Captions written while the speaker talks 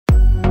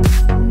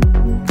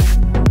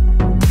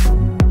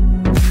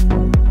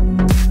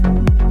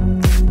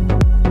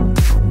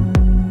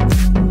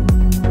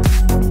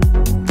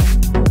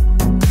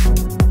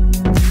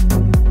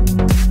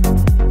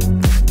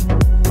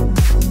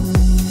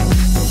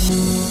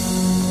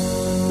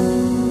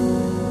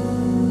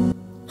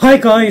Hi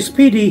guys,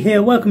 PD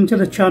here, welcome to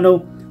the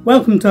channel,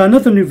 welcome to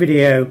another new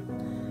video.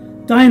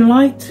 Dying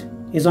Light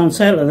is on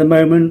sale at the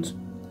moment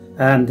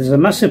and there's a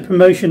massive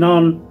promotion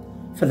on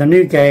for the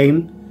new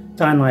game,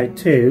 Dying Light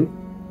 2.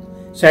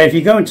 So if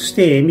you go into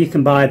Steam you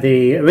can buy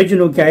the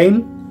original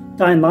game,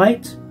 Dying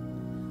Light,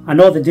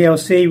 and all the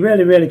DLC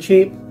really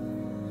cheap.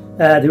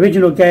 The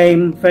original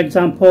game, for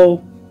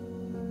example,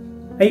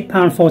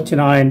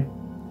 £8.49.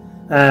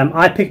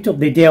 I picked up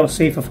the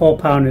DLC for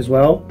 £4 as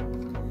well.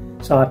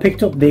 So I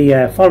picked up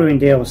the following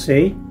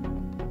DLC,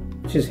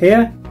 which is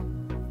here.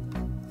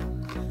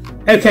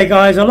 Okay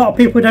guys, a lot of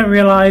people don't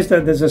realise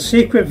that there's a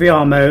secret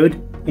VR mode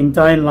in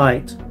Dying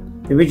Light,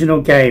 the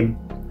original game.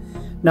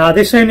 Now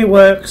this only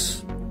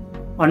works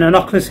on an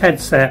Oculus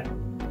headset,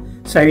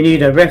 so you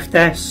need a Rift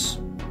S,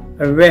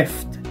 a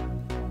Rift,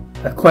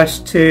 a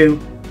Quest 2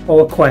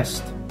 or a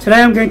Quest.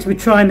 Today I'm going to be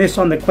trying this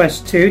on the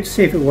Quest 2 to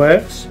see if it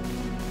works.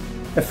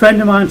 A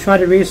friend of mine tried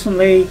it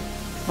recently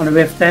on a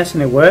Rift S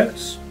and it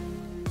works.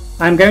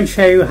 I'm going to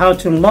show you how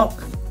to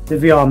unlock the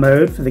VR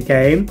mode for the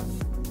game,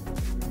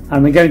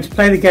 and we're going to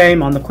play the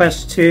game on the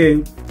Quest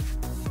 2,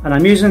 and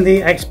I'm using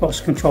the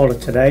Xbox controller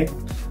today.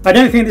 I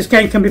don't think this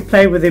game can be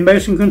played with the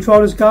motion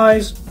controllers,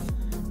 guys.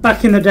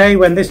 Back in the day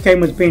when this game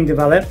was being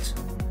developed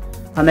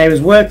and they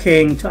was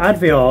working to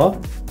add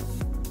VR,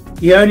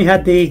 you only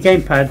had the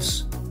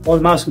gamepads or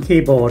the mouse and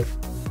keyboard.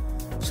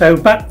 So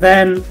back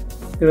then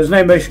there was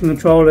no motion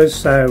controllers,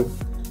 so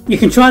you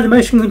can try the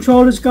motion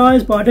controllers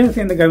guys, but I don't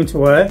think they're going to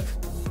work.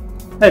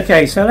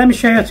 Okay, so let me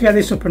show you how to get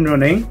this up and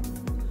running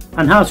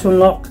and how to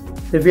unlock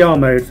the VR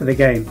mode for the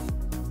game.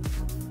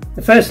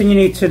 The first thing you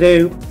need to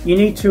do, you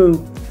need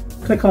to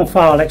click on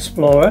File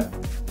Explorer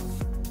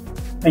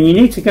and you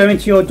need to go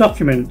into your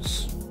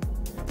documents.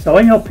 So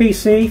on your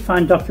PC,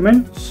 find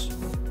Documents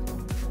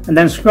and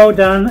then scroll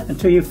down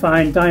until you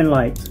find Dying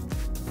Light.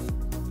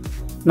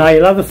 Now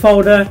you'll have a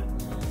folder.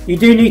 You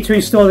do need to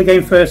install the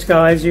game first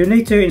guys. You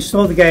need to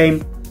install the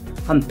game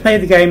and play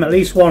the game at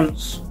least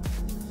once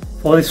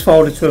for this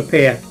folder to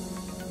appear.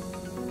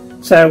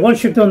 So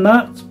once you've done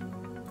that,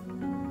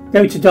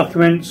 go to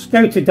Documents,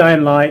 go to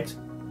Dying Light,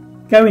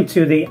 go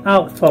into the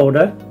Out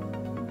folder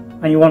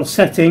and you want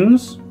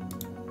Settings.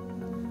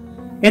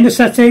 In the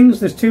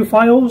settings there's two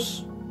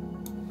files.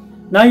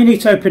 Now you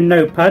need to open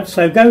Notepad,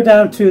 so go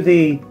down to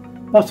the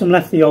bottom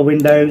left of your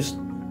Windows,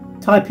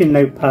 type in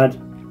Notepad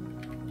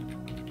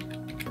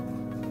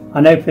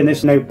and open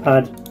this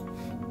Notepad.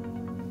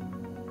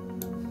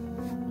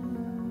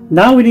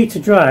 Now we need to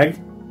drag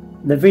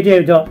the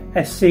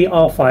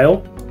video.scr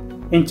file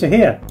into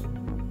here.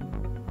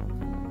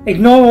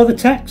 Ignore all the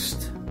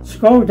text,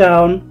 scroll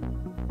down,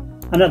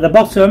 and at the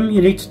bottom you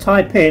need to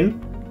type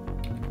in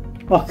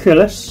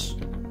Oculus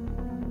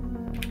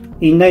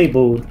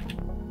enabled,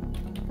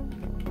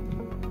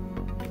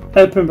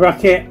 open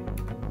bracket,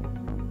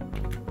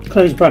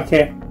 close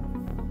bracket,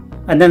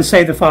 and then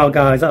save the file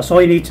guys. That's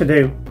all you need to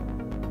do.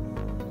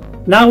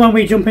 Now when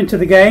we jump into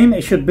the game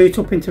it should boot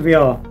up into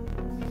VR.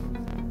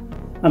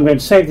 I'm going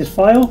to save this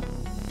file.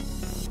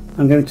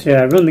 I'm going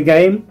to run the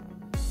game.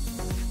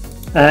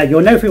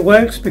 You'll know if it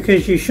works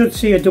because you should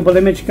see a double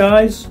image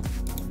guys,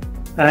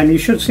 and you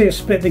should see it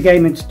split the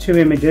game into two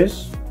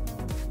images.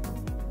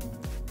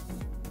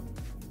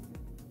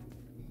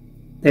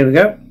 There we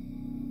go.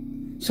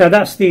 So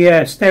that's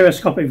the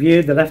stereoscopic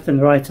view, the left and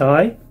the right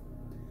eye.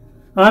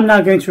 I'm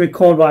now going to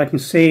record what I can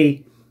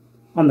see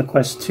on the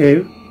Quest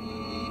 2.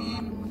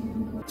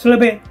 It's a little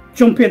bit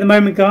jumpy at the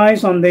moment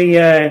guys on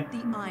the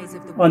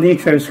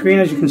intro screen,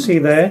 as you can see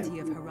there.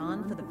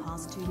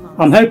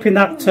 I'm hoping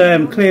that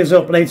clears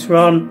up later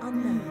on.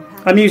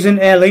 I'm using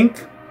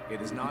Airlink,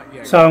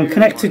 so I'm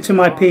connected to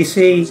my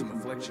PC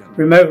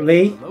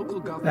remotely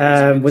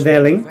with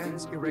Airlink.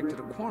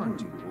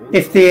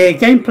 If the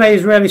gameplay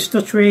is really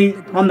stuttery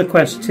on the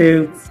Quest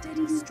 2,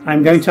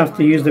 I'm going to have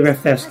to use the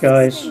Rift S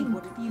guys.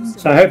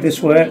 So I hope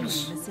this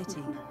works.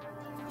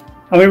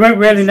 And we won't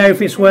really know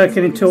if it's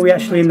working until we're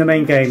actually in the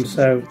main game.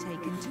 So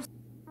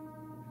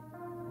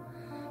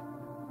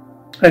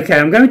okay,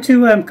 I'm going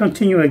to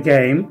continue a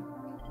game.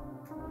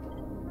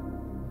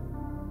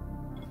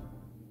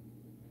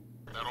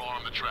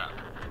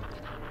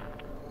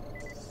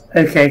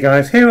 Okay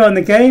guys, here on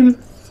the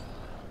game,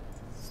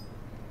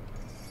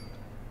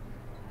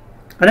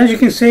 and as you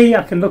can see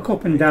I can look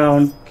up and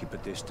down,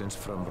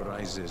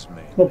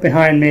 look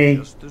behind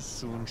me.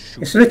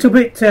 It's a little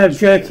bit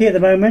jerky at the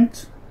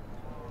moment.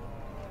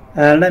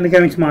 Let me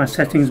go into my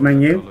settings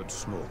menu,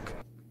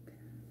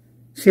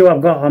 see what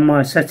I've got on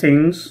my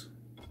settings.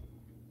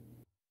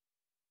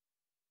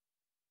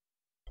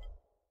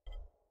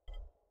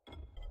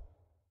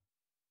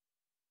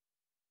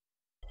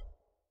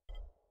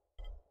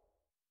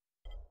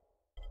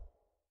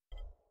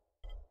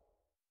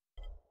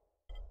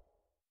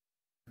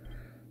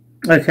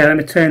 Okay, let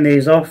me turn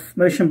these off.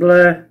 Motion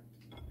blur,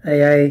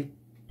 AA,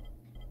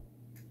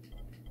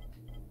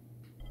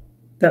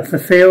 depth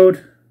of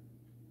field,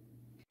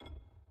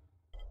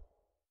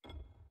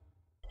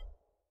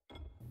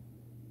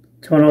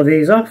 turn all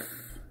these off.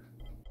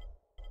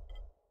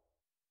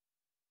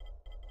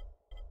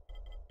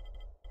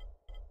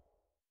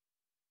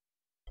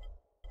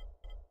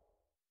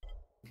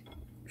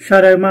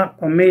 Shadow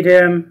map on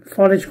medium,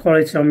 foliage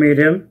quality on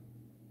medium.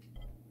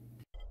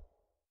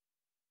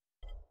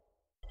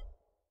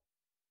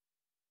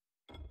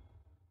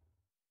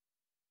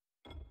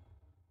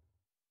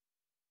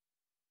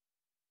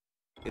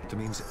 It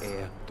means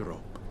air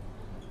drop.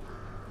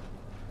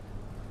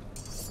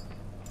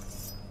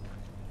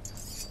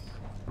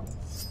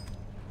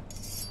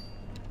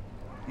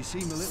 You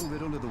seem a little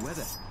bit under the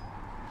weather.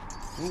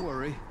 Don't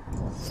worry.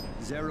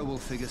 Zera will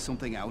figure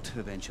something out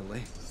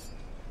eventually.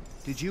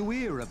 Did you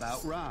hear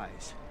about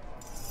Rise?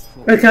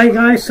 Okay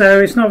guys,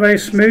 so it's not very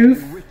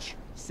smooth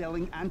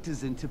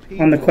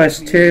on the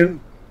Quest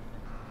 2.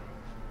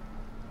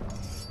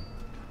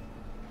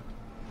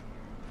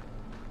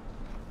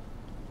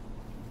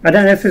 I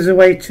don't know if there's a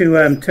way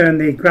to turn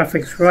the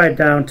graphics right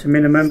down to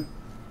minimum.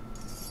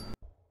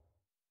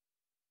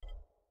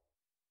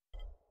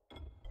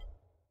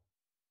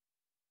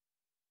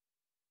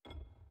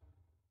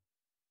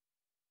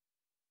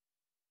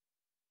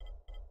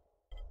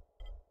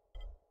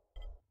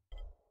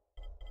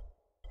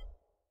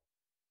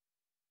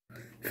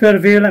 Field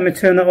of view, let me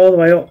turn that all the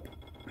way up.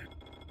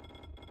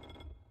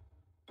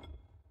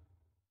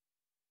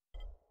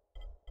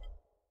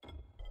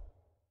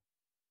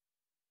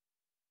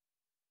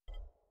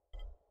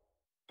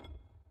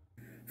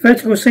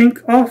 Vertical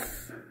sync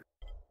off.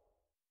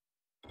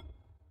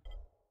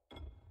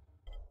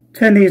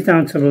 Turn these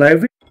down to the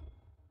low.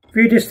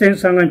 View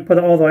distance, I'm going to put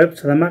it all the way up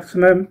to the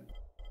maximum.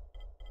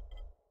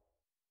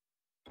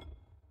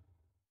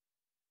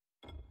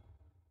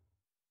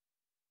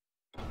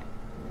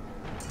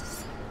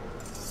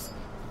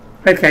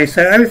 Okay,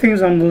 so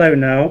everything's on the low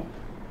now,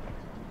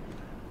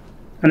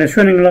 and it's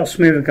running a lot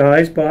smoother,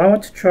 guys. But I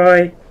want to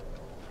try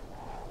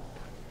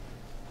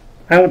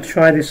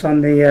this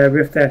on the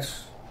Rift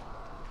S.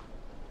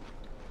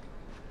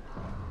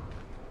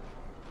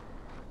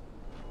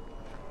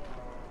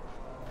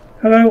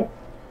 Hello.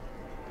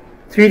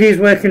 3D is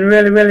working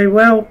really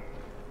well.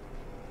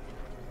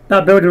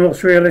 That building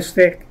looks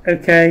realistic.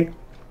 Okay.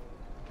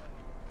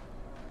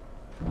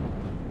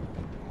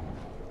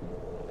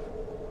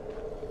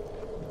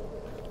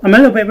 I'm a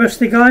little bit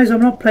rusty, guys.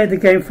 I've not played the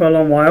game for a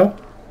long while.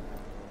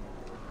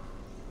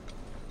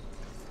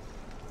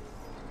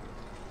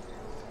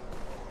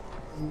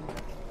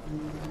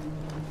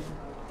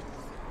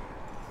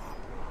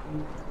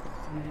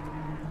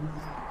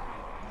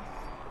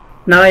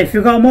 Now, if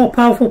you've got a more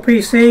powerful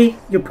PC,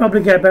 you'll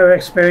probably get a better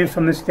experience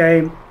from this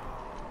game.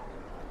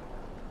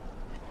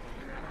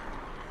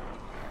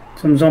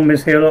 Some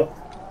zombies here, look.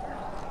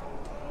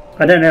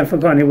 I don't know if I've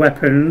got any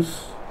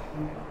weapons.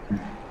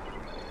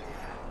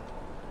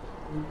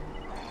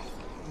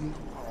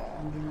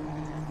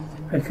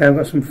 Okay, I've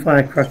got some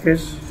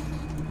firecrackers.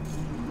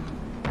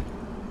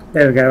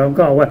 There we go, I've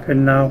got a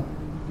weapon now.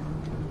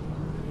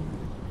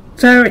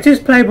 So it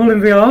is playable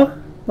in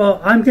VR, but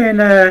I'm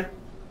getting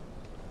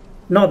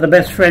not the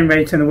best frame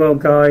rate in the world,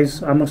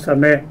 guys, I must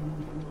admit.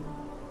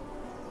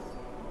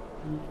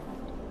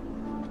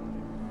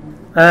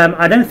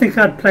 I don't think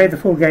I'd play the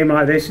full game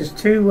like this. It's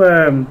too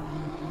I'm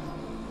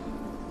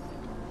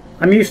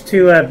used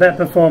to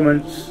better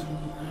performance.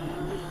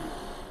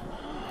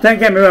 Don't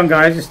get me wrong,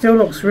 guys, it still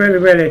looks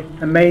really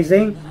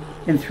amazing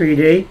in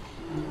 3D.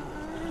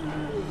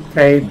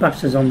 Okay,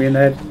 bash the zombie in the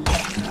head.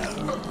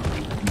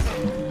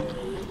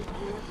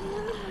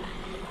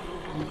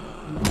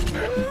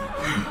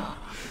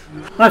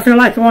 I feel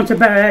like I want a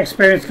better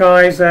experience,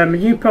 guys.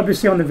 You probably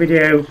see on the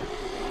video,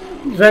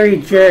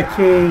 very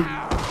jerky.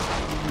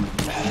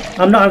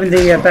 I'm not having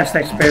the best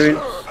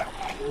experience.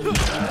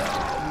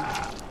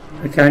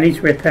 Okay, I need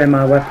to repair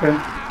my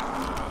weapon.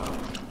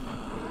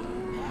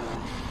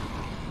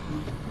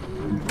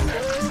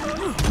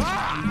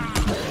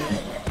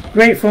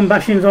 Great fun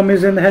bashing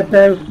zombies in the head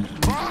though.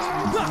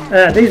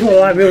 These look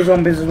like real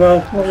zombies as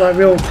well. Look like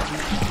real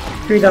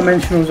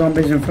three-dimensional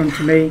zombies in front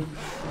of me.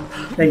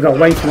 They've got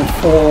weight and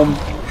form.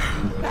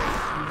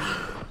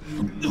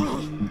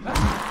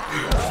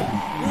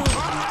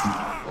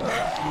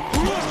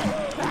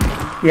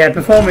 Yeah,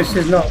 performance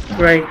is not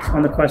great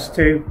on the Quest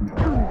 2.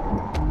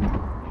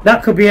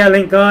 That could be a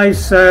link,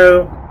 guys,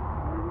 so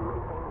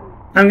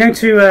I'm going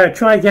to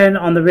try again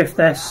on the Rift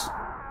S.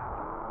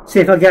 See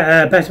if I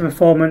get a better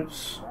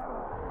performance.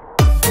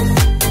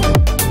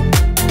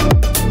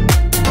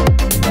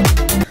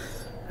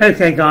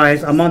 Okay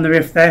guys, I'm on the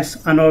Rift S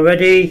and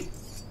already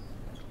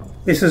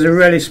this is a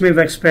really smooth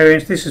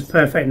experience. This is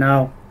perfect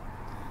now.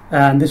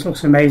 And this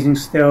looks amazing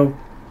still.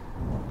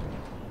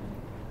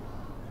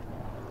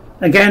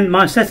 Again,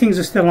 my settings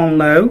are still on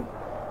low.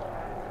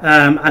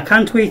 I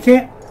can tweak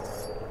it.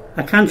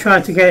 I can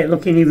try to get it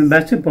looking even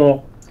better,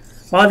 but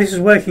while this is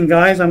working,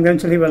 guys, I'm going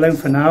to leave it alone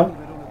for now.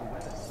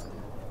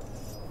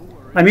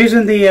 I'm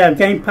using the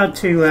gamepad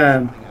to...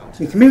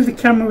 you can move the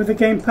camera with the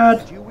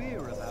gamepad.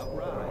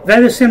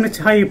 Very similar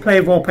to how you play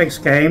a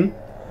Vorpix game.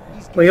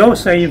 But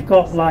you've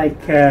got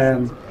like...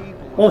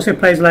 also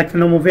plays like a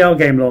normal VR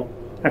game, look.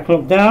 I can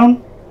look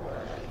down.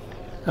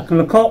 I can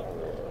look up.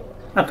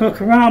 I can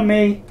look around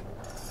me.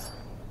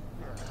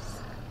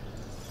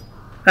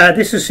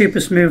 This is super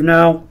smooth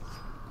now.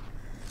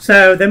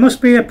 So there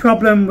must be a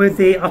problem with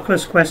the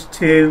Oculus Quest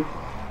 2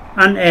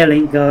 and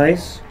Airlink,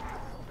 guys.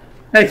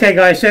 Okay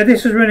guys, so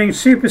this is running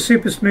super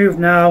smooth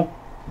now.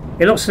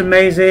 It looks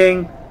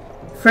amazing.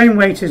 Frame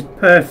rate is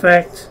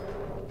perfect.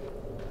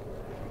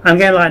 I'm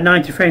getting like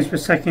 90 frames per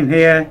second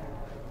here.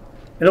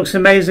 It looks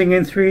amazing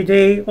in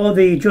 3D. All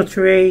the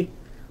juttery,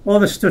 all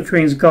the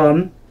stuttering's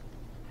gone.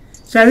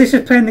 So this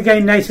is playing the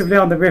game natively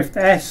on the Rift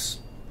S.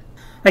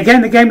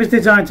 Again, the game is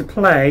designed to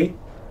play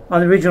on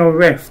the original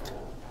Rift.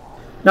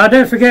 Now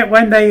don't forget,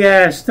 when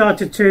they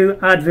started to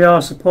add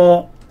VR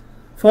support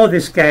for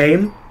this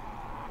game,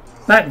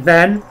 back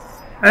then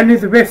only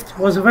the Rift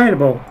was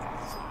available.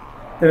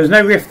 There was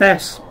no Rift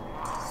S,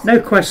 no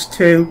Quest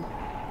 2.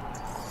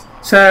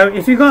 So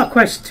if you got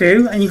Quest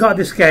 2 and you got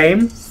this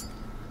game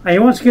and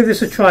you want to give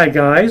this a try,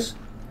 guys,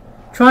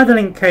 try the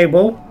link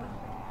cable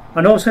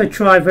and also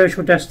try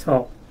Virtual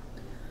Desktop.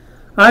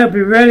 I would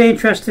be really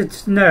interested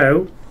to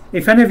know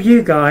if any of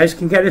you guys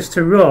can get this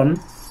to run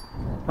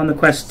on the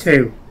Quest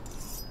 2.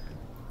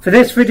 For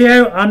this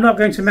video, I'm not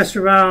going to mess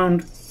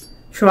around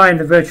trying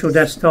the Virtual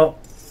Desktop,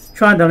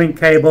 trying the link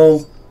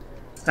cable.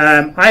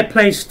 I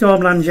played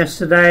Stormlands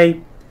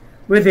yesterday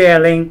with the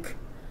Airlink.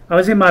 I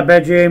was in my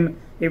bedroom,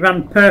 it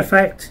ran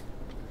perfect,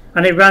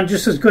 and it ran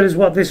just as good as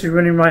what this is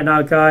running right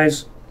now,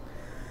 guys.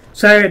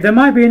 So there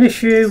might be an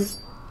issue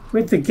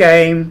with the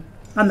game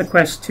and the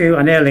Quest 2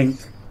 and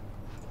Airlink.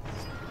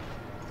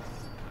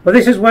 But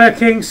this is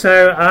working,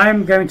 so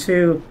I'm going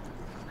to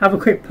have a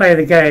quick play of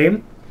the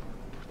game.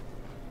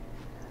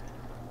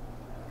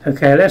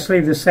 Okay, let's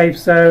leave the safe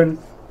zone.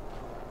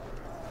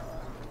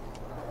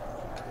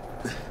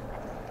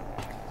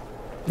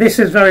 This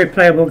is very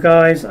playable,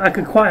 guys. I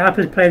could quite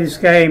happily play this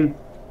game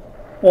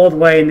all the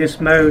way in this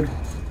mode.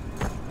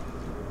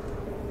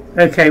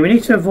 Okay, we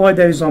need to avoid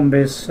those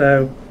zombies,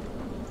 so...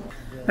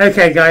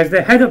 Okay guys,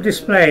 the head-up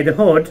display, the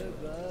HUD,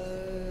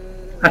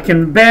 I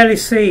can barely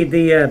see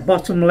the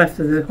bottom left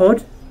of the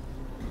HUD.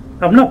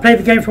 I've not played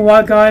the game for a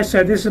while, guys,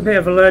 so this is a bit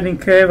of a learning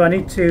curve. I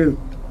need to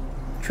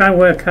try and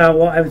work out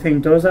what everything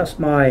does. That's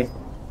my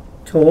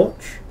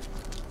torch,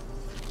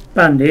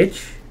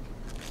 bandage.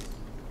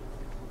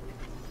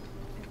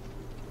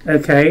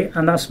 Okay,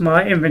 and that's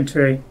my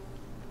inventory.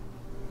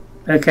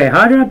 Okay,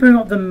 how do I bring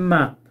up the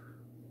map?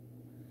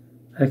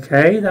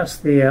 Okay, that's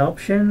the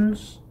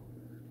options.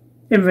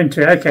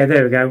 Inventory, okay,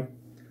 there we go.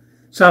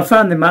 So I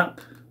found the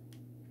map.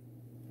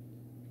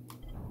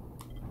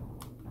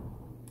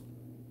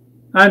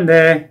 And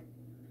there.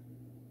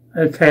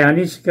 Okay, I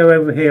need to go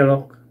over here,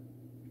 look.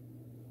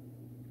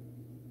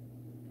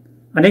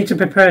 I need to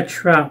prepare a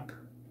trap.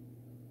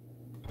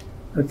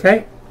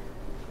 Okay,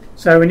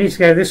 so we need to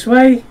go this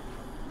way.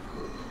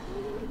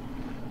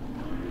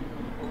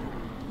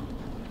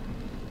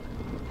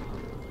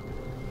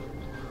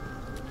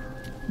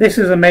 This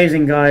is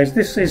amazing, guys.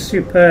 This is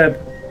superb.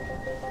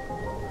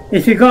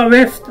 If you got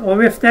Rift or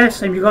Rift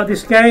S and you got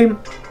this game,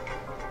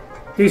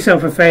 do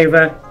yourself a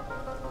favour.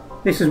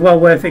 This is well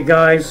worth it,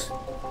 guys.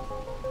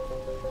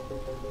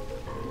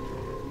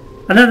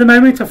 And at the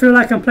moment I feel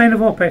like I'm playing a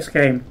Vortex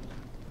game.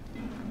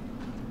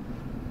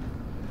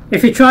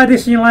 If you try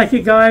this and you like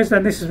it, guys,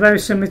 then this is very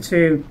similar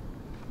to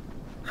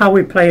how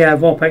we play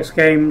Vortex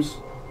games.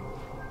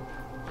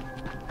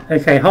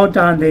 Okay, hold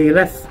down the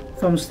left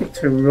thumbstick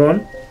to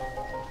run.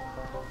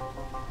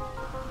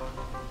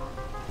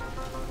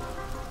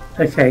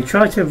 Okay,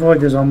 try to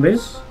avoid the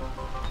zombies.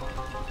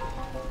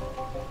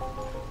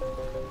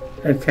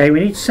 Okay, we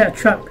need to set a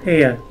trap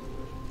here.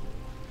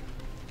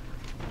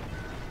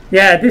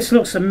 Yeah, this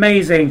looks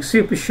amazing,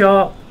 super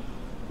sharp.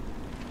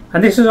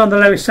 And this is on the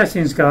lowest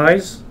settings,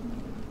 guys.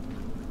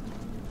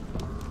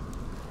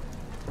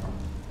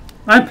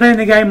 I'm playing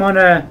the game on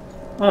a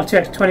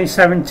RTX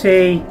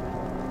 2070.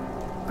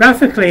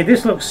 Graphically,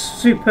 this looks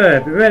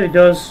superb, it really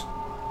does.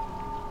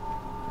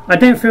 I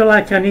don't feel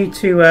like I need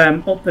to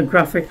up the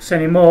graphics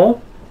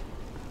anymore.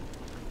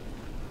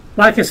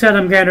 Like I said,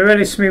 I'm getting a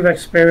really smooth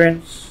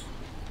experience.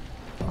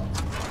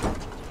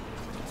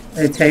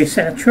 Okay,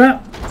 set a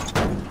trap.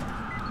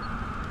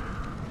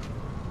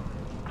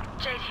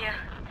 Jade here.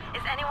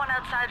 Is anyone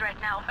outside right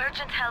now?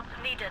 Urgent help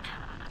needed.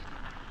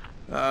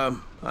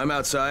 I'm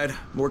outside,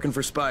 working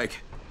for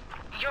Spike.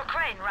 You're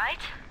Crane, right?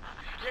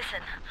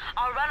 Listen,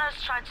 our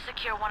runner's trying to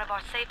secure one of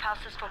our safe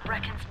houses for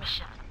Brecken's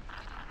mission.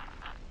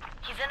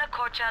 He's in a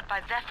courtyard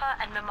by Zephyr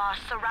and Mimar,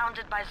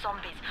 surrounded by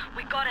zombies.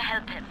 We gotta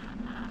help him.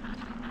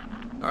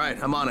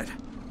 Alright, I'm on it.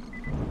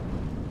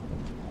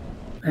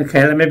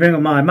 Okay, let me bring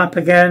up my map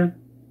again.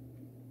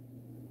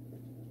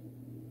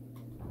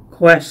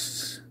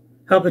 Quests.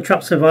 Help the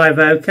trap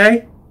survivor,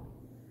 okay.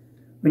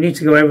 We need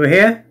to go over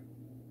here.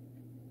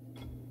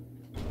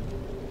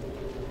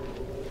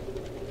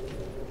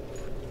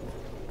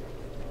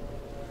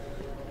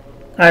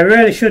 I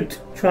really should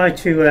try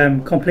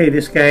to complete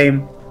this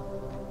game.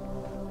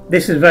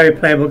 This is very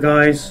playable,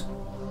 guys.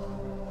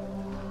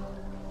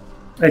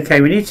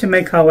 Okay, we need to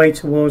make our way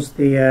towards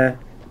the...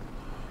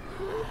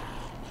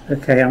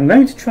 Okay, I'm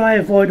going to try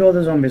and avoid all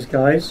the zombies,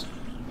 guys.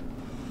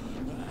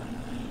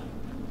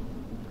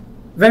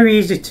 Very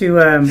easy to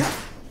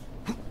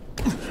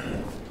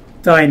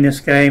die in this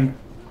game.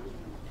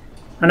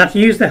 And I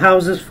can use the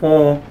houses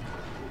for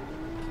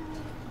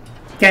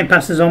getting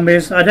past the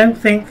zombies. I don't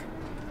think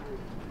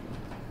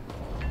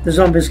the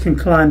zombies can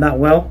climb that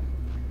well.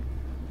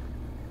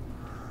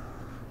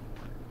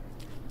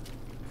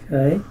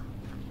 Okay.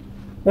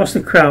 What's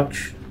the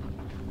crouch?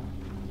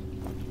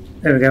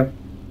 There we go.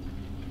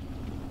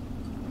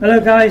 Hello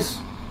guys.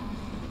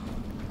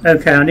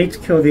 Okay, I need to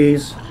kill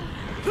these.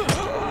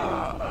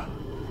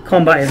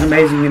 Combat is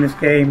amazing in this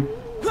game.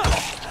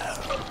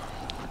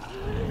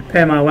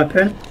 Repair my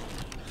weapon.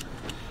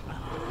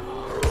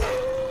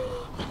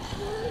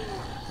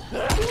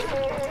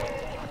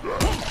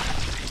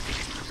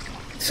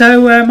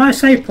 So my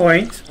save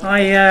point,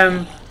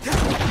 I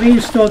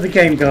reinstalled the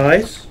game,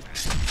 guys,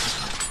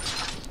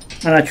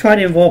 and I tried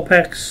it in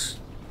Vortex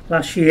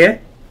last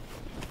year.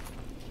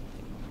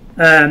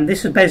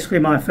 This is basically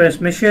my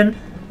first mission.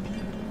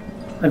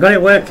 I got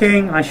it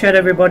working, I showed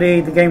everybody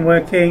the game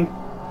working,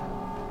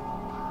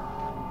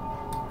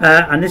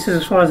 and this is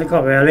as far as it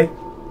got, really.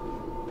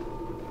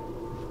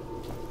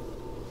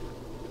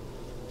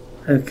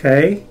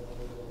 Okay,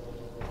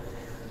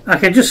 I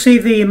can just see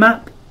the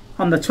map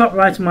on the top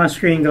right of my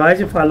screen,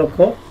 guys, if I look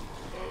up.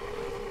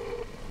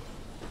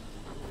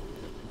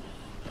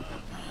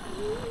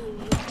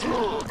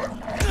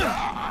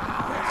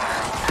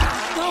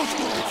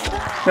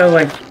 Go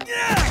away.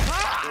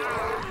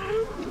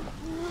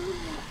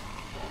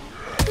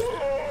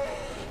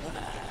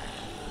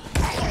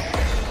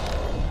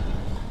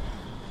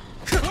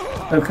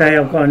 Okay,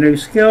 I've got a new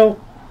skill.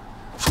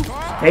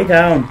 Stay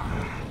down.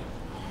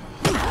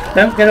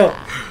 Don't get up.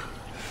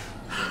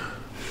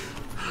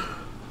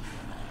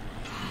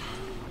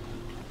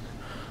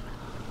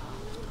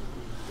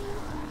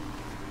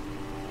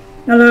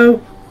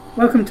 Hello,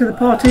 welcome to the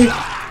party.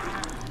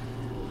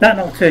 That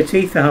knocked her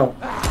teeth out.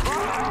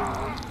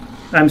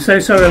 I'm so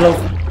sorry, love.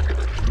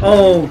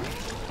 Oh,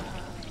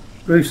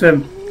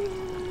 gruesome.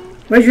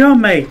 Where's your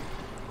arm, mate?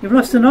 You've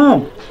lost an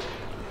arm.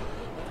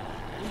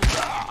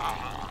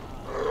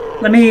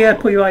 Let me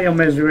put you out of your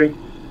misery.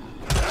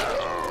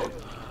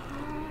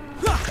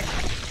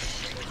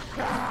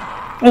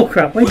 Oh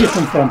crap, where did you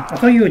come from? I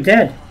thought you were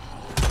dead.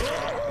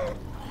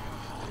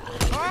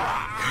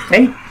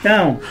 Stay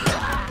down.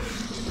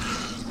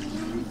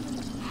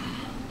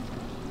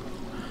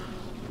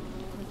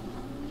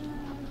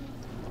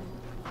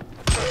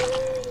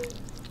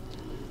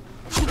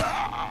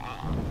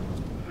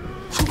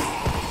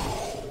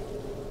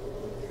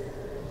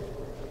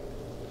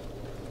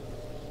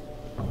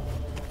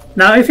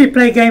 Now, if you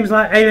play games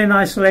like Alien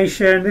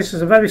Isolation, this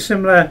is a very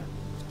similar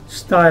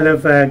style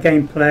of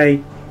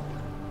gameplay.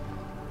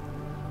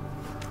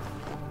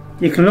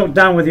 You can look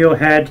down with your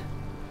head.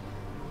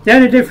 The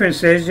only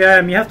difference is you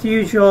have to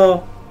use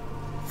your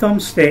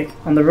thumbstick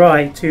on the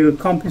right to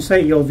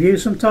compensate your view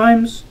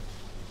sometimes.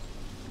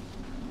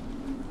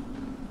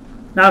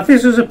 Now, if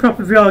this was a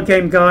proper VR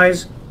game,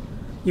 guys,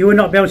 you would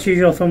not be able to use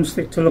your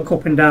thumbstick to look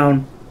up and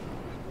down.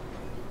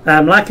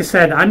 Like I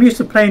said, I'm used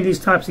to playing these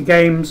types of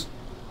games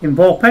in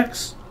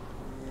Vortex,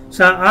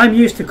 so I'm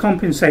used to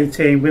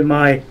compensating with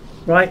my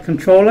right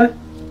controller.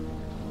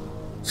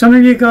 Some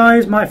of you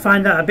guys might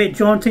find that a bit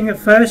daunting at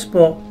first,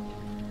 but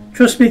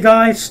trust me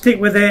guys,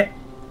 stick with it,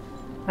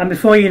 and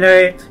before you know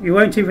it, you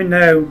won't even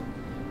know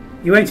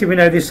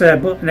this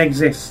button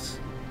exists.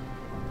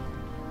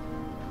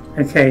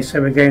 Okay, so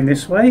we're going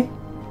this way.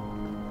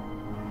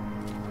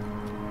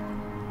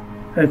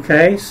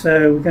 Okay,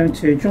 so we're going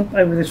to jump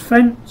over this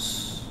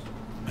fence.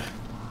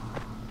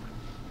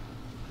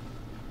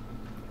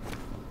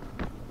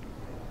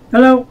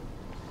 Hello.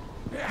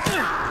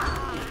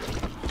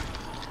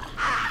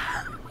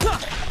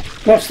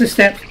 Watch the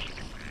step.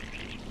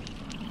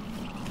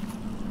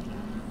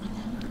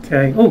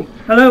 Okay. Oh,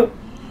 hello.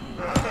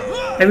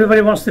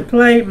 Everybody wants to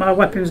play. My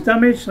weapon's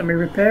damaged. Let me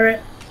repair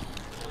it.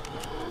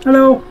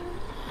 Hello.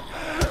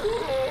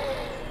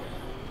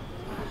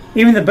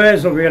 Even the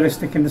birds look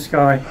realistic in the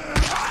sky.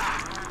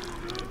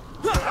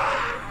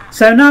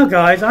 So now,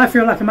 guys, I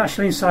feel like I'm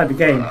actually inside the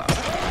game.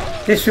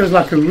 This feels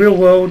like a real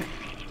world.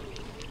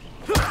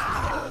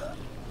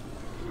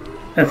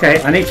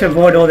 Okay, I need to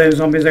avoid all those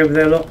zombies over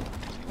there, look.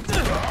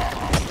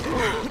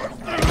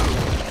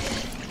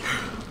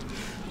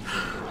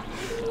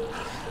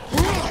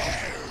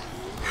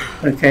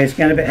 Okay, it's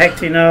getting a bit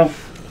hectic now.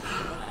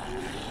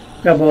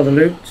 Grab all the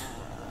loot.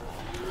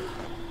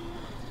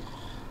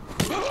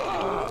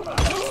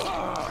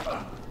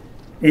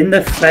 In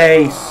the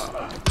face.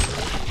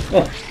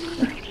 Oh.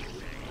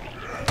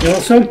 You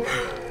want some?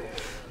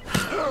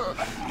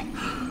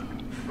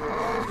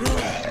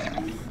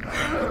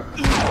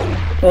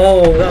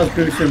 Oh, that was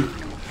gruesome.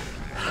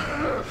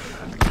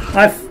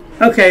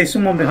 Okay,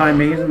 someone behind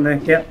me, isn't there?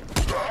 Yep.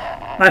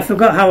 I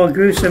forgot how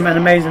gruesome and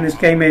amazing this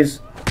game is.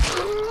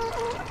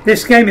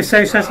 This game is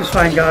so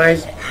satisfying,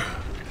 guys.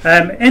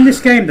 In this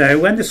game, though,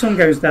 when the sun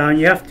goes down,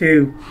 you have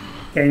to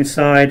get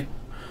inside.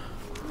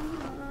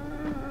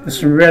 There's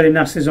some really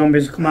nasty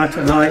zombies that come out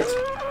at night.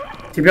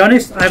 To be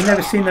honest, I've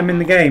never seen them in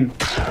the game.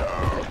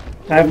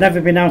 I've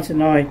never been out at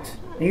night.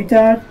 Are you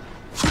dead?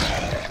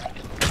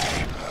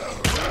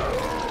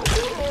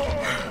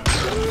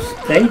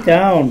 Stay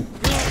down.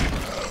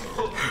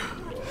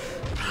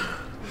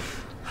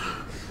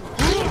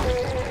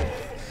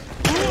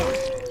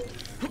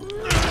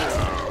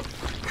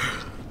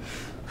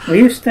 Will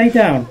you stay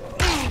down?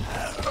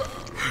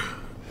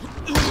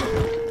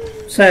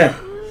 Sir.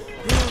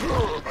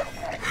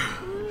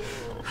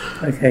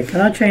 Okay,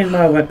 can I change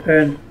my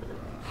weapon?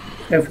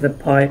 Go for the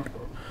pipe.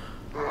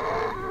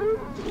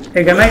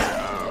 Here you go, mate.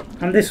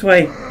 I'm this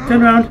way.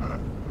 Turn around.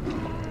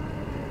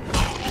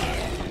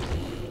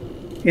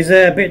 He's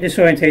a bit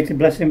disorientated,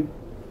 bless him.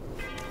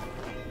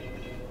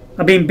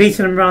 I've been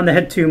beating him around the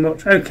head too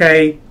much.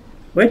 Okay.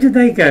 Where did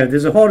they go?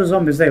 There's a horde of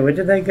zombies there. Where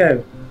did they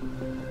go?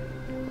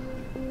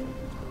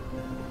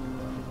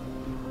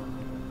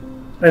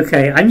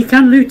 Okay, and you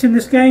can loot in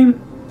this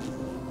game.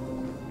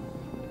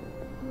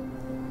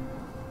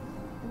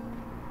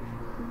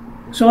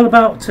 It's all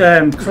about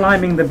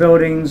climbing the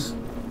buildings,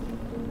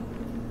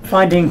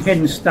 finding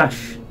hidden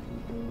stash,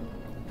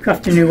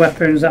 crafting new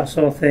weapons, that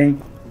sort of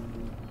thing.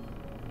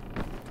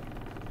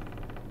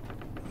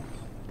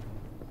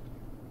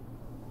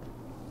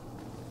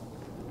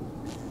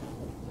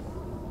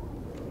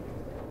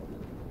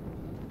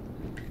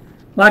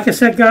 Like I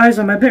said, guys,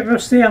 I'm a bit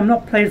rusty. I'm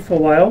not played for a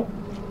while.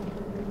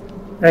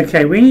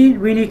 Okay, we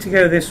need to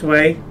go this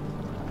way.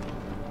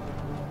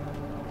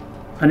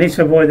 I need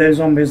to avoid those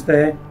zombies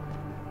there.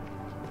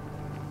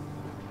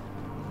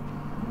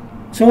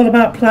 It's all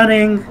about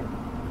planning,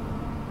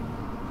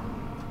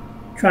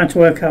 trying to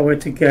work out where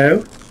to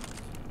go.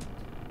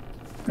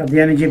 Got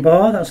the energy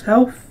bar, that's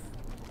health.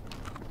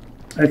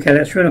 Okay,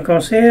 let's run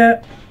across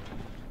here.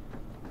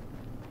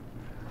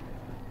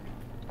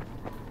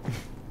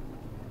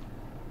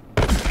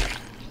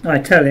 I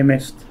totally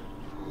missed.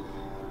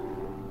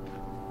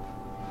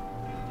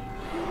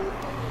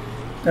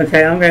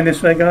 Okay, I'm going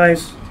this way,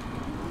 guys.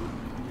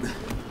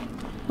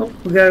 Up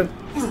we go.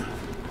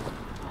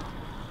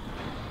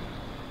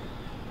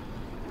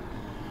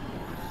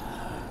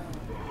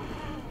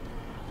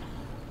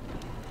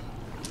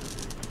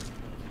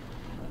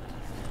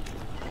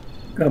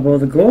 Grab all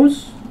the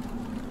gauze.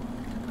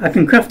 I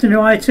can craft a new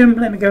item.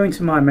 Let me go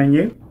into my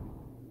menu.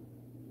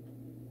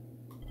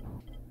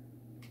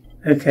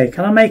 Okay,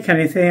 can I make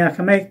anything? I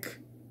can make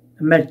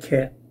a med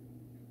kit.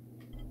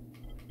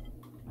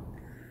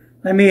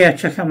 Let me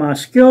check out my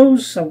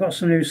skills. I've got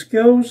some new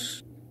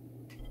skills.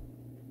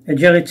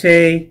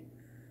 Agility.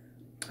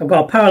 I've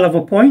got a power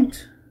level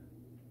point.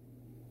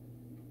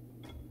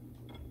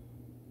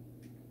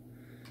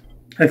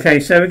 Okay,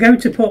 so we're going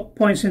to put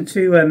points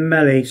into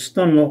melee,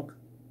 stun lock.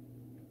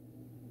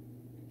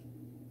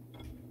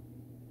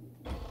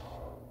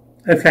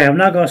 Okay, I've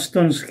now got a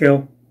stun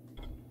skill.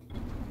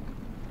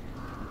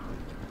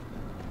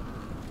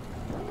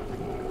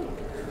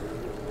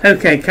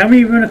 Okay, can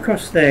we run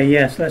across there?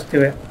 Yes, let's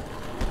do it.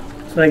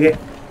 So I get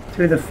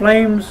through the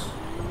flames.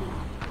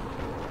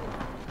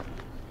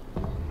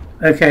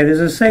 Okay,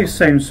 there's a safe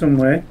zone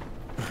somewhere.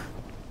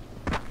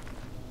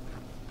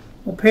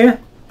 Up here?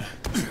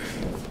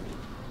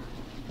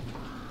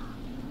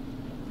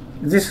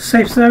 Is this a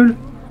safe zone?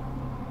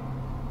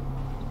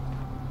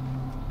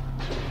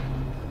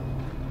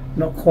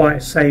 Not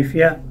quite safe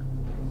yet.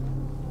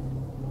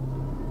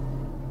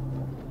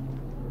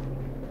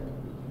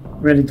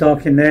 Really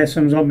dark in there,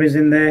 some zombies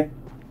in there.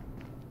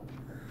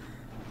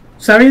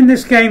 So in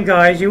this game,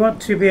 guys, you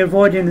want to be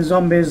avoiding the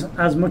zombies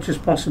as much as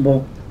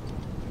possible.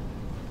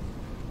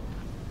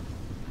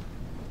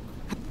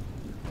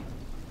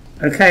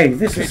 Okay,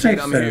 this is a safe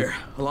zone. Here,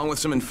 along with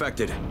some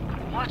infected.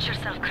 Watch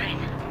yourself, Crane.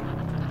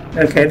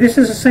 Okay, this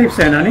is a safe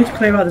zone. I need to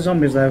clear out the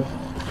zombies though,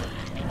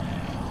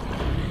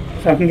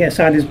 so I can get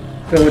inside this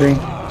building.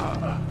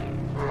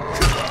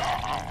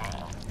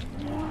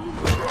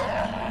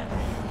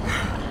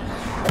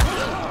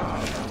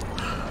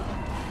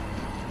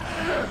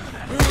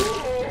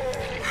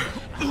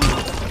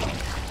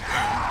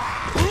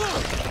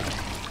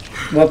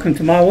 Welcome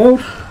to my world.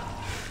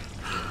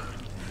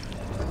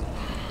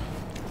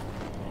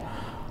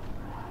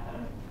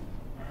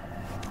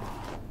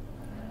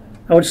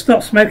 I would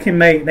stop smoking,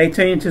 mate. They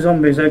turn into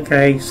zombies.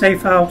 Okay,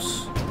 safe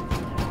house.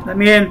 Let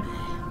me in.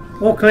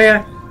 All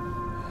clear.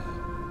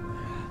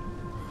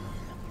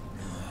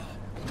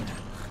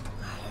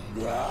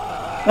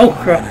 Oh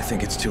crap! I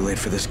think it's too late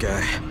for this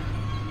guy.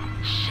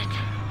 Shit.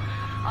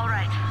 All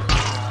right.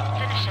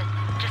 Finish it.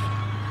 Just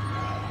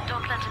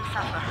don't let him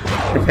suffer.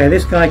 Okay,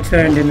 this guy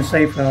turned in the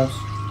safe house.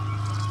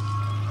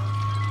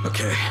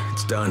 Okay,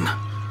 it's done.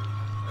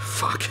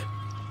 Fuck.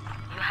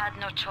 You had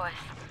no choice.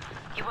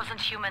 He wasn't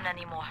human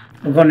anymore.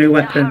 I've got a new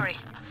Now weapon. hurry.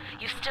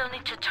 You still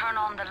need to turn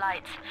on the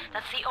lights.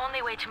 That's the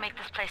only way to make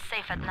this place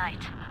safe at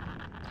night.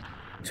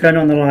 Turn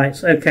on the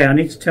lights. Okay, I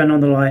need to turn on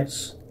the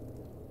lights.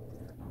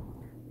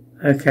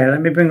 Okay,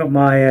 let me bring up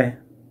my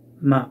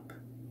map.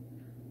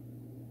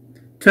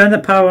 Turn the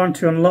power on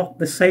to unlock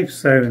the safe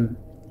zone.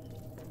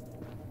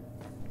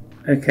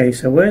 Okay,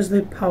 so where's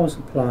the power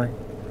supply?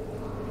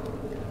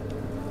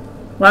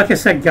 Like I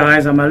said,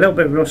 guys, I'm a little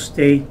bit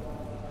rusty.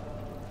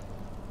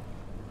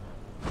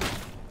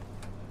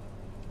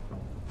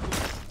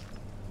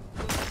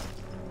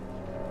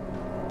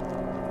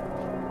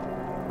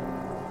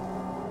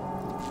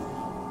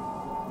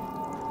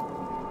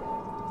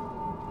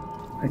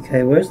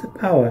 Okay, where's the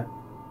power?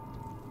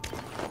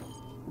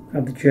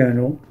 Grab the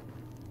journal.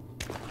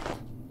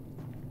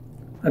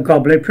 I've got a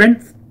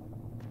blueprint.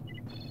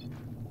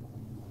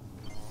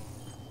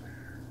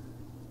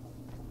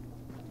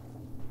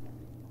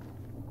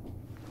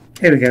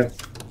 Here we go.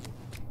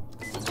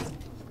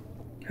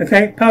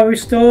 Okay, power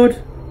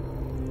restored.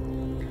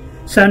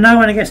 So now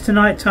when it gets to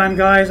night time,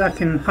 guys, I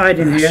can hide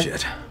in here.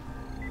 Shit.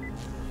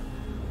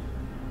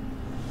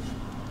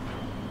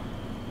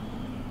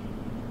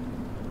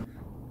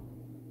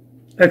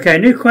 Okay,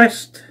 new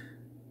quest.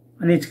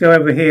 I need to go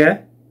over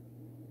here.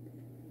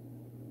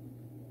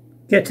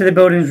 Get to the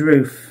building's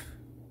roof.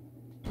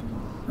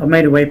 I've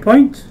made a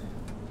waypoint.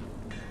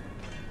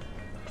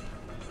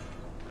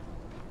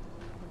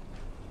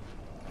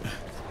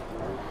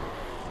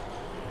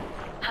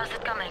 How's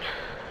it coming?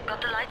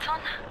 Got the lights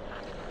on?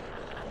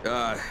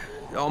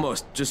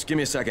 Almost. Just give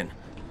me a second.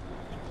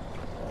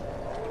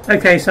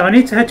 Okay, so I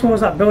need to head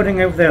towards that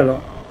building over there,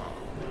 look.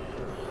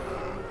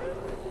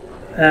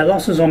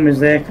 Lots of zombies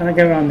there. Can I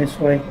go around this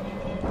way?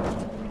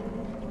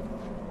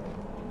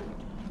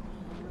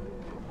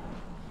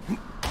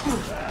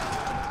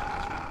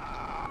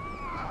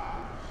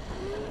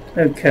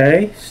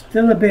 Okay,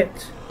 still a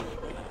bit.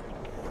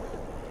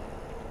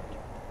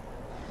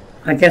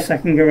 I guess I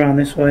can go around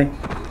this way.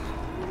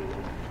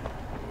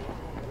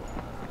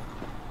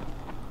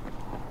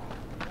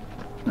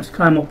 Let's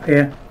climb up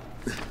here.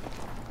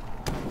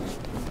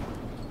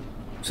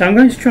 So I'm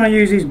going to try and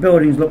use these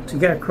buildings, look, to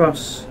get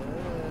across.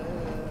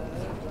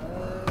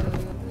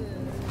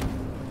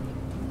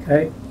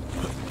 Okay.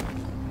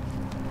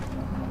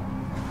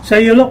 So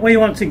you look where you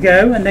want to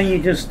go and then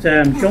you just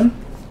jump.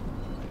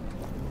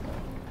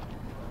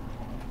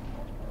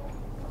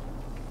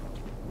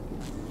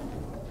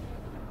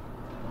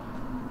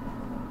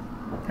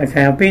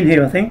 Okay, I've been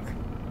here, I think.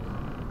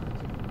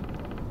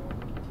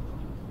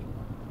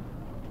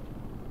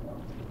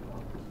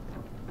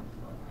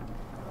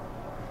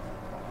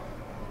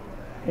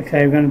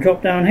 Okay, we're going to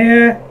drop down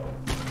here.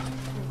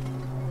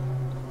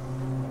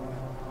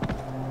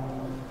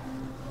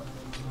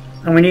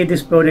 And we need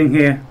this building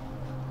here.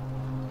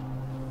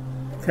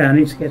 Okay, I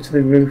need to get to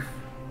the roof.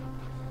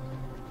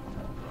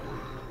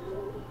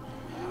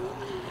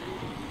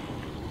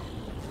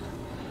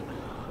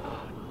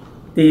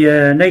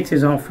 The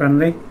natives aren't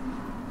friendly.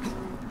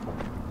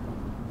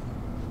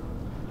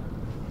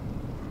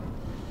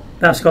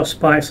 That's got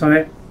spikes on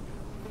it.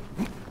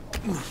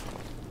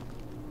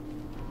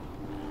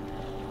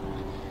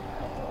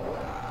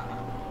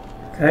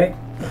 Okay,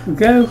 here we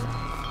go.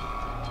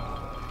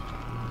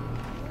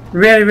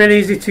 Really, really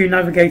easy to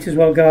navigate as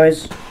well,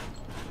 guys.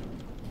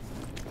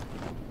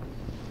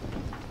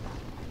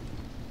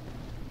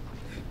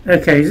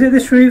 Okay, is it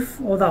this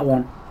roof or that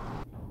one?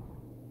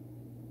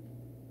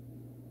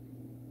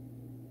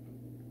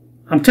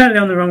 I'm totally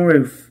on the wrong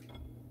roof.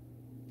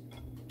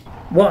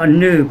 What a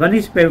noob. I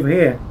need to be over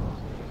here.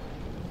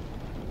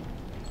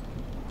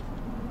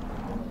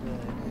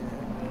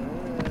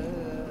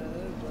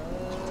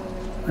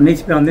 I need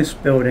to be on this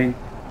building.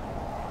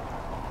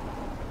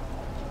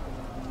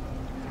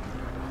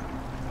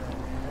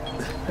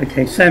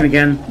 Okay, same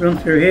again. Run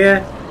through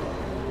here.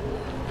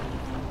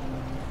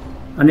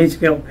 I need to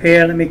get up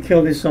here. Let me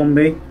kill this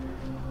zombie.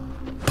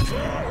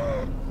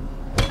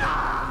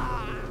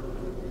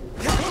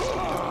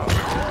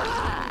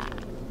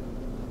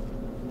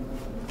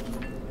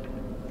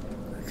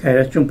 Okay,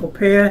 let's jump up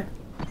here.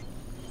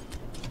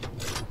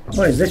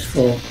 What is this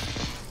for?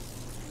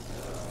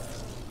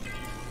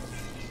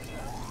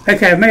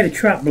 Okay, I've made a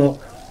trap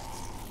block.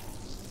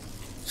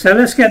 So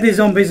let's get these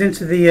zombies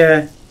into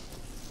the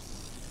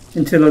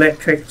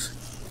electrics.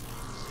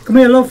 Come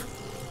here, love.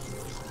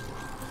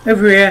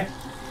 Over here.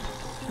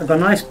 I've got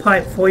a nice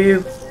pipe for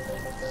you.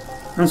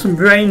 And some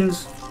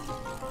brains.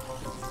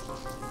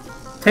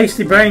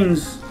 Tasty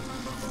brains.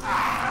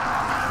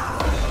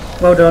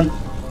 Well done.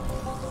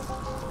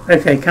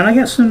 Okay, can I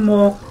get some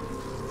more?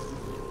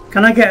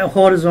 Can I get a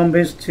horde of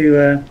zombies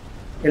to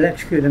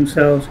electrocute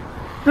themselves?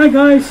 Hi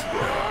guys!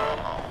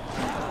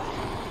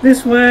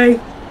 This way!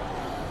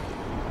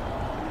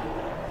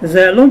 There's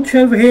a lunch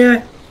over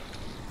here.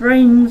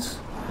 Brains.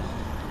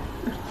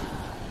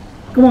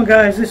 Come on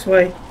guys, this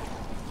way.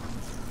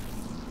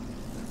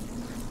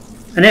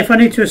 And if I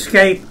need to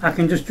escape, I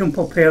can just jump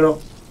up here,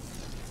 look.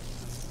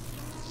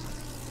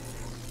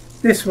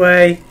 This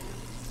way.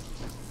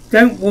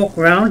 Don't walk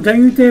around.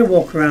 Don't you dare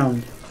walk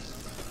around.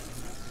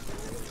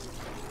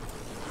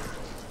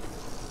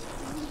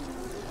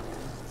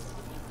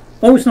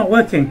 Oh, it's not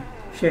working.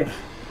 Shit.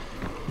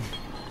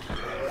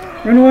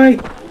 Run away.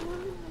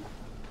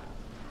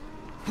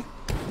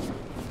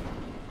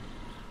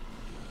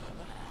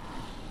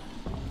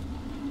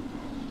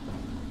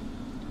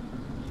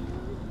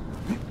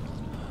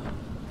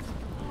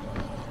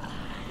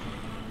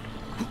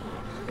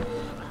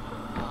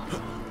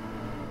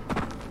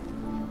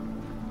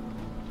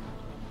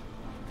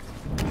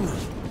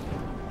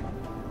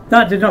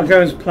 That did not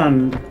go as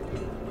planned.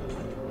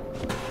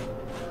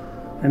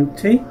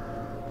 Empty.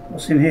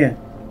 What's in here?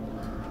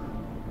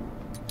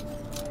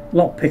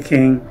 Lock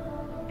picking.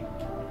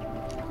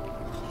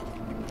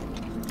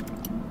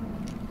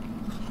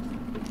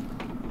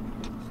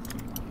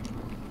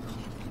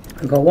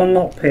 got one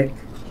lockpick.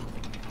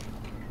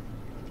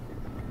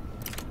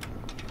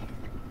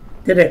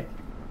 Did it?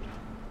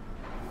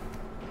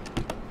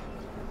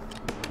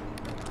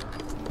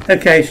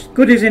 Okay,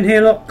 goodies in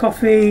here, look,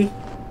 coffee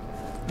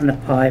and a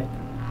pipe.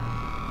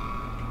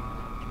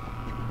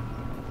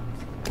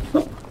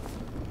 Oh.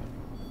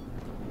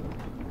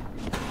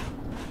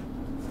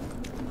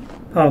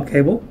 Power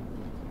cable.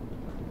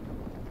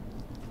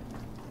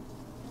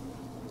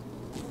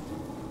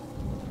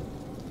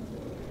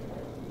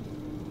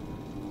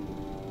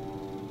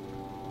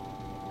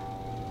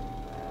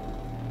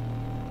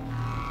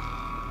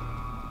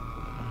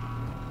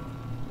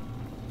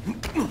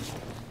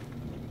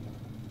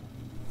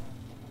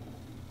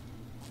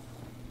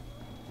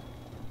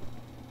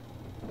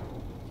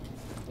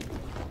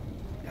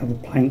 Have a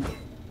plank.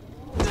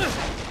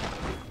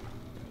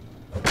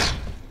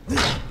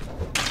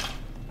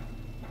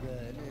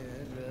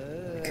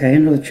 Okay,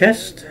 another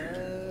chest.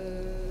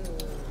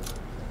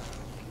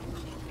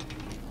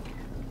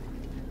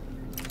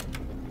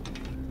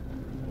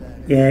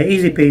 Yeah,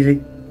 easy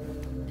peasy.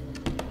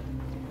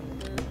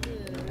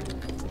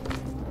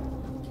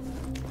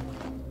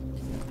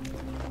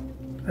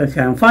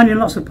 Okay, I'm finding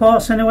lots of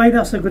parts anyway,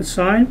 that's a good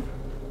sign.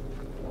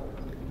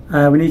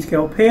 We need to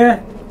go up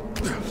here.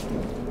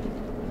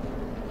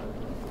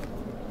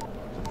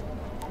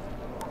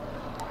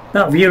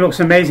 That view looks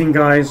amazing,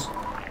 guys.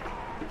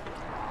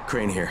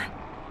 Crane here.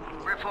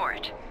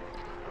 Report.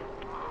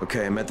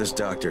 Okay, I met this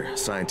doctor,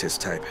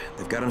 scientist type.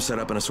 They've got him set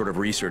up in a sort of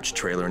research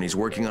trailer and he's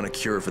working on a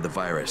cure for the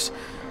virus.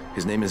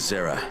 His name is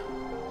Zera.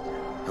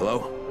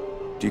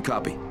 Hello? Do you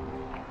copy?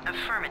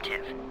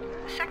 Affirmative.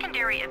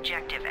 Secondary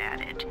objective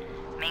added.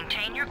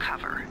 Maintain your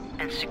cover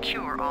and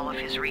secure all of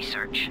his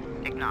research.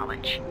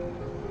 Acknowledge.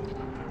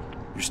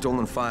 Your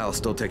stolen file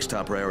still takes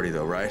top priority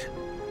though, right?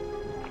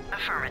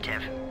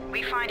 Affirmative.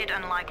 We find it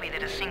unlikely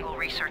that a single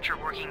researcher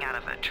working out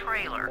of a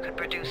trailer could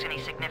produce any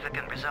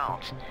significant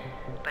results.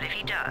 But if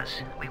he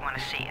does, we want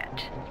to see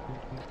it.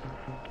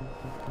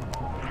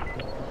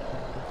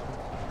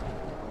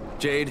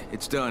 Jade,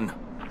 it's done.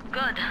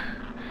 Good.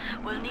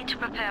 We'll need to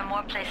prepare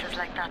more places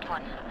like that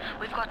one.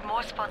 We've got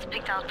more spots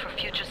picked out for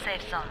future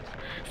safe zones.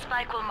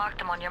 Spike will mark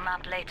them on your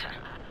map later.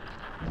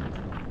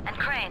 And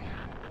Crane,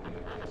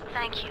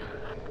 thank you.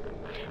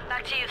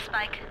 Back to you,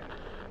 Spike.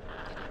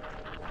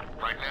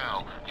 Right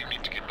now, you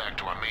need to get back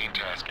to our main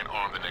task and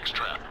arm the next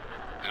trap.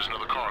 There's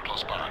another car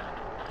close by.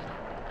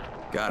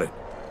 Got it.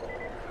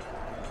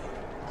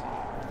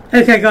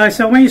 Okay guys,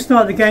 so when you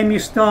start the game, you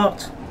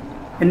start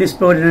in this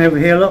building over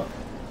here, look.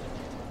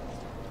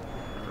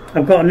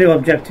 I've got a new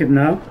objective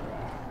now.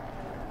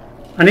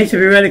 I need to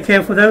be really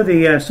careful though,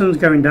 the sun's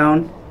going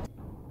down.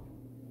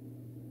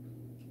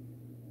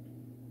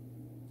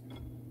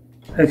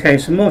 Okay,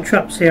 some more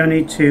traps here I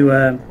need to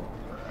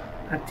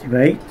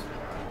activate.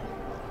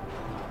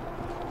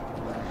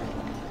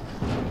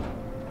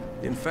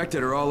 The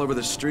infected are all over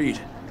the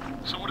street.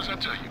 So what does that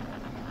tell you?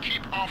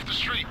 Keep off the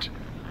street.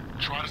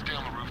 Try to stay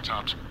on the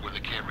rooftops where they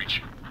can't reach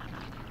you.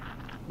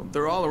 Well,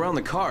 they're all around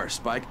the car,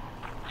 Spike.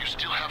 You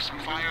still have some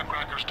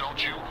firecrackers,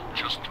 don't you?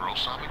 Just throw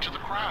some into the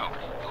crowd.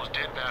 Those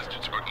dead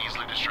bastards are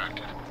easily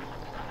distracted.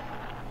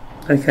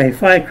 Okay,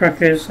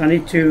 firecrackers. I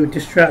need to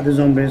distract the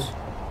zombies.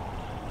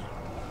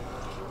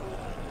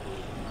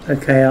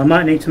 Okay, I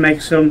might need to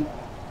make some.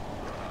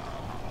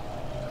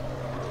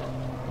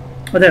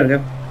 Oh, there we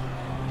go.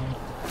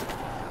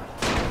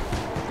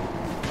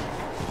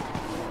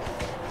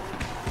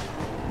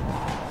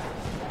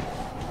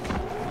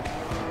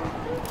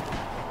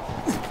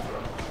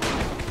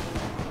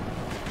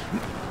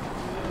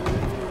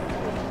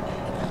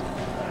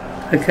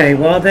 Okay,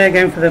 while they're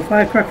going for the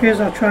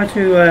firecrackers, I'll try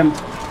to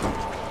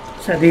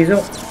set these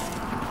up.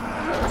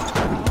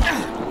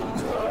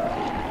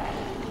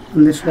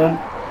 And this one.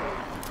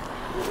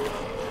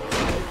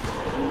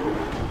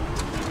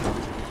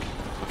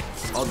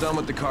 All done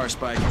with the car,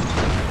 Spike.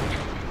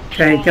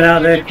 Okay, get out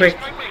of there quick.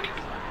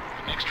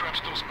 The next trap's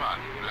still spot.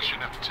 I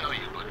shouldn't have to tell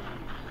you, but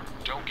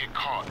don't get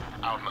caught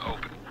out in the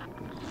open.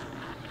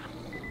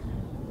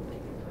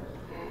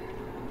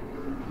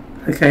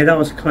 Okay, that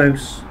was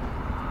close.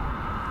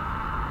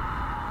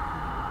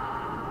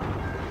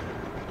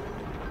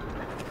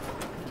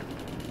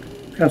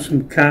 Got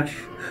some cash.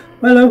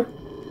 Hello.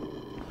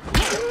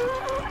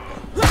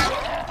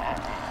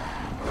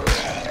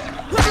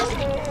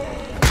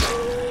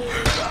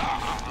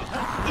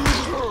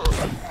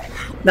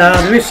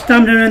 Now there is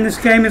stamina in this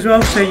game as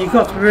well, so you've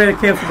got to be really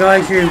careful,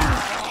 guys. You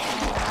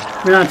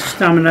run out of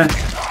stamina.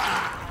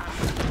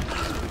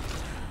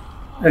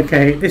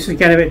 Okay, this is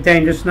getting a bit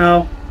dangerous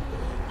now.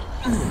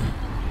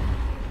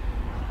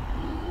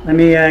 Let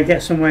me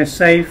get somewhere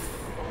safe.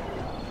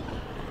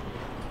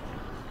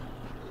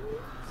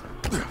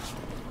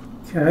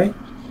 Okay.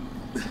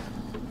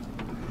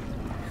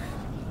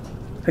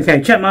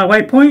 Okay, check my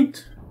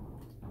waypoint.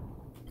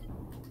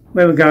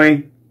 Where we're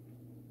going?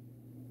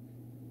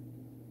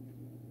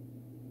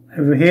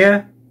 Over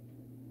here.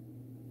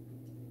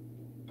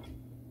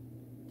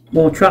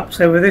 More traps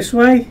over this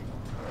way.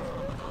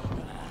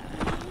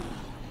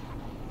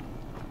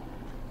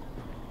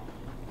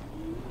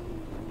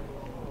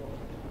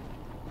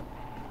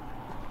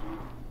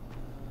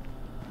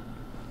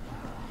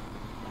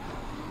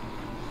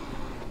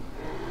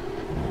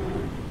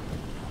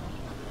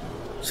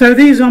 So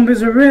these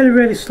zombies are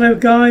really slow,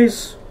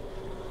 guys.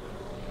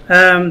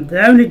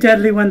 They're only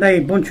deadly when they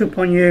bunch up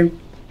on you.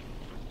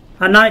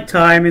 At night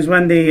time is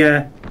when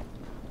the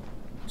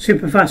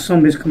super fast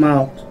zombies come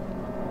out.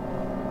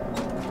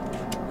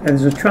 Okay,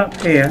 there's a trap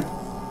here.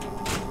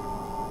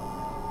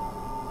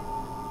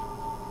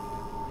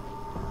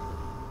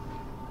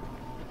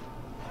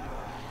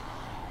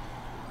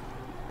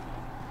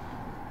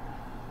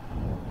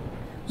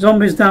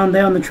 Zombies down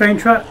there on the train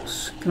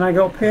tracks. Can I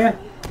go up here?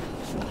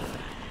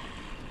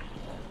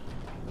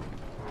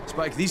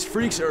 Spike, these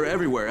freaks are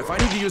everywhere. If I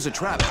need to use a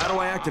trap, how do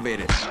I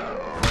activate it?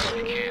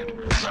 You can't.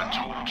 I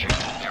told you,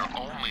 they're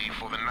only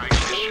for the night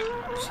mission.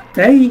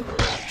 Stay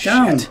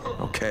down. Shit.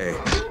 Okay.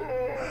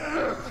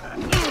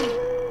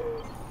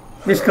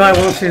 This guy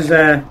wants his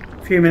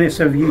few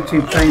minutes of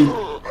YouTube fame.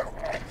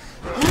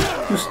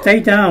 Just stay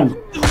down.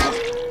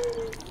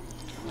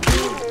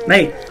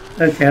 Mate.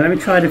 Okay, let me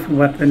try a different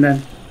weapon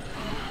then.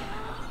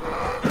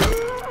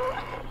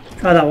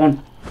 Try that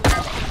one.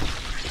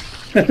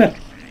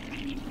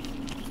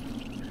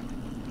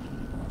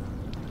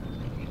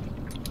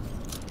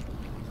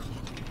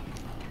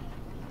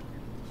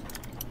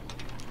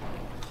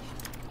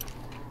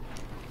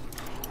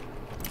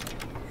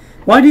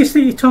 Why do you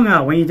stick your tongue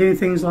out when you're doing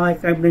things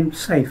like opening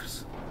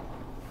safes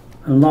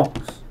and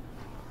locks?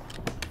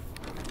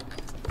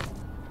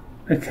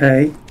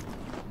 Okay.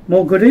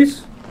 More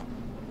goodies?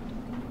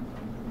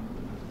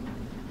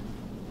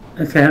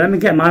 Okay, let me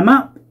get my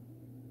map.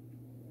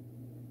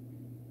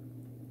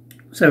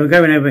 So we're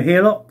going over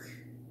here, look.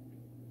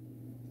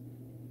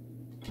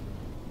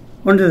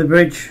 Under the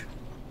bridge.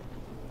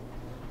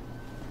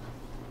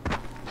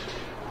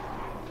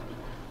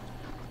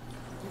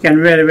 Getting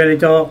really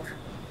dark.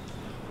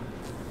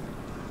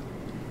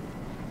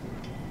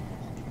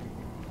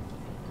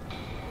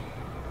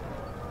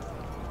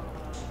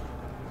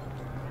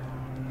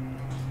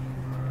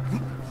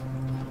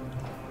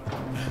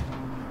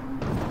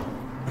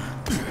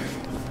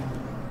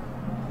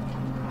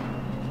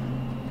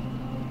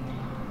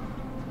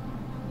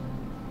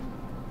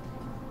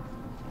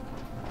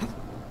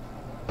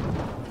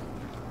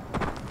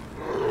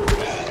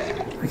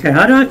 Okay,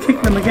 how do I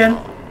kick them again?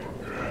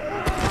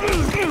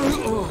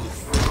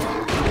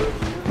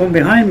 One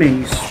behind me,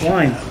 you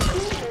swine.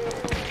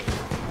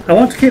 I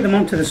want to kick them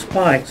onto the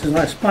spikes. There's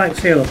like spikes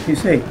here, look, you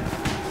see?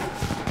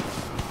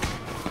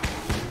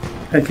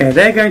 Okay,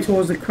 they're going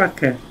towards the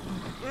cracker.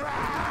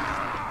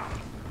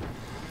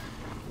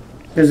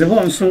 There's a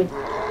button, so...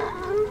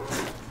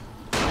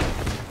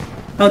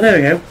 Oh, there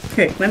we go.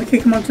 Kick. Let me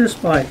kick them onto the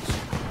spikes.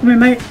 Come here,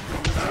 mate.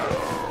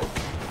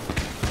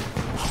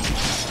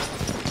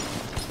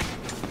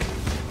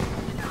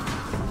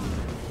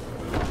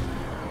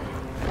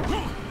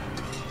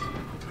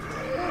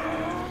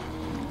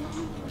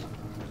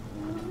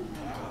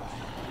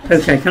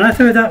 Okay, can I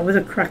throw that with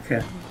a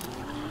cracker?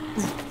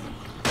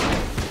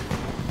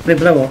 They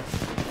blow up.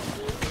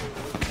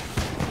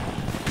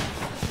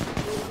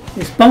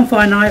 It's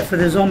bonfire night for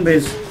the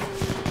zombies.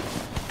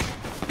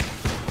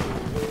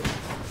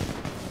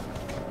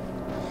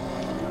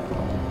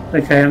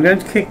 Okay, I'm going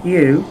to kick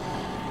you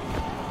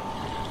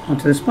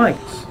onto the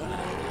spikes.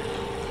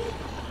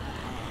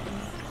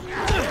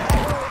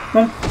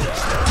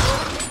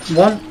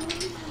 One.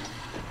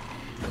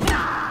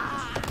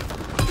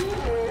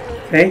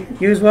 Okay,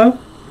 you as well.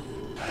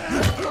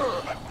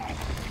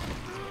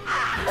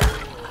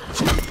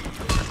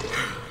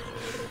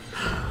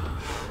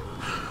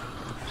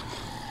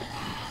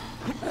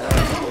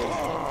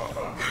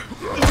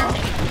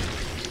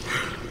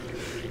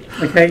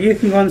 Okay, you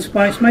can go on the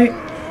spikes, mate.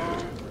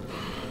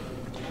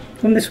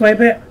 Come this way a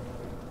bit.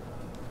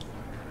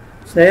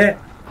 There.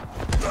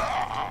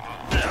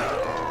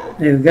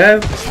 There we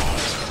go.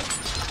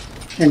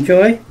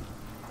 Enjoy.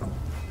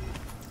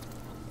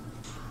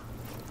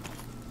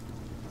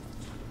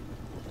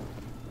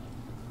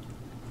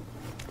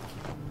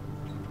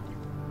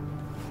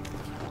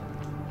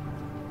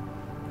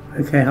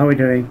 Okay, how are we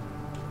doing?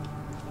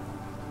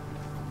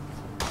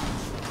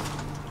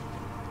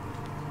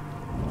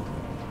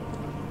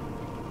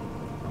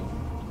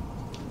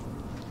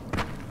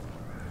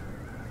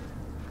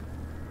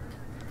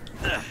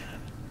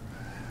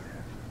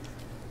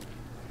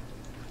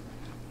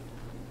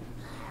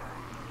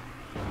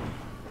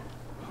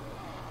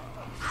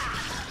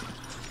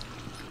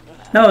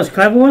 That was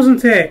clever,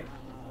 wasn't it?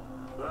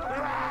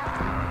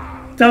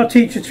 That'll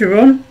teach you to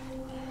run.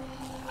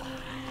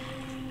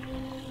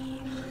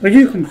 Where'd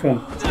you come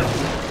from?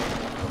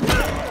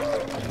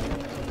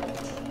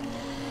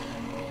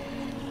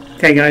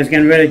 Okay guys,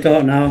 getting really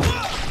dark now.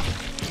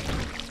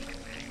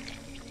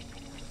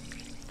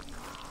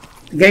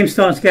 The game's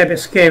starting to get a bit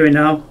scary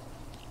now.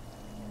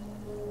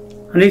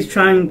 I need to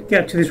try and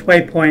get to this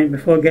waypoint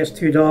before it gets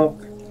too dark.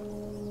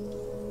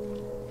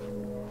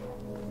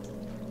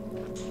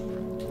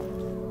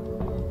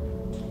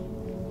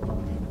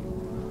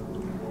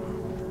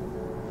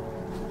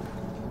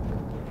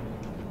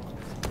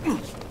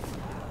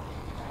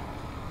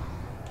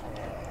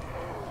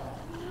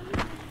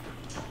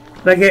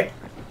 Leg it.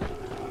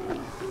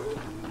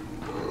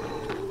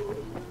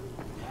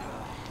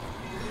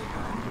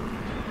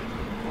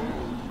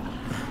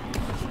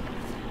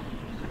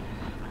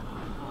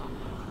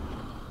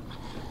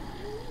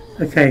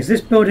 Okay, it's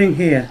this building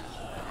here.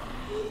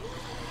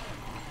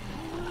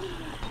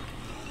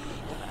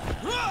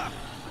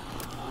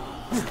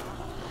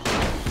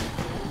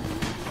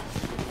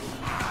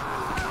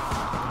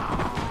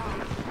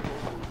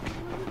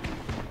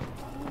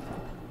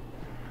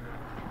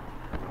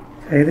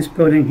 Okay, this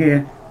building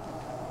here.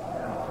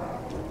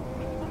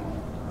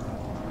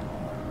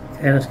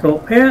 Okay, let's go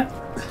up here.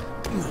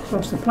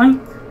 Across the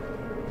plank.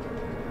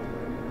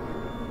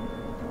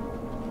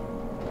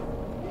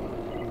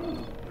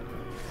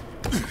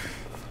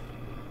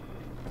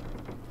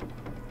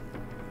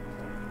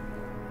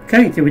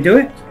 Okay, did we do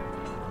it?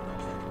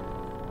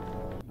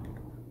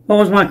 What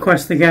was my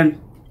quest again?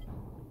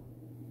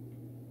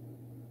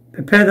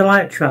 Prepare the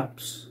light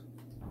traps.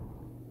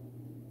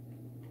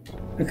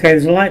 Okay,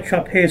 there's a light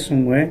trap here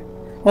somewhere.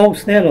 Oh,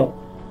 it's there, look.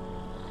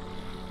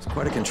 It's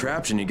quite a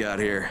contraption you got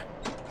here.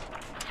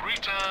 3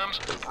 times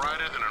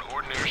brighter than an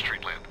ordinary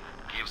street lamp.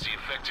 Gives the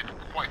infected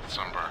quite the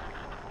sunburn.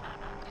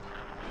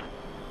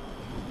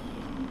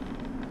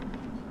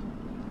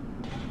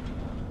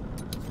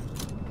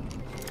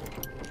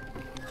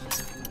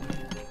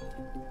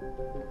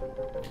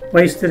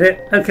 Wasted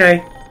it.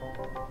 Okay.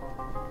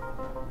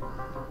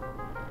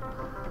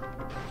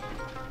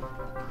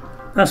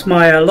 That's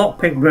my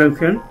lockpick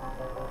broken.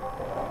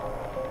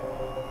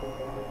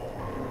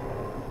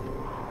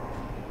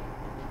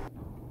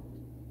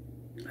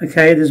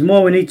 Okay, there's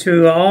more we need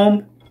to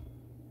arm.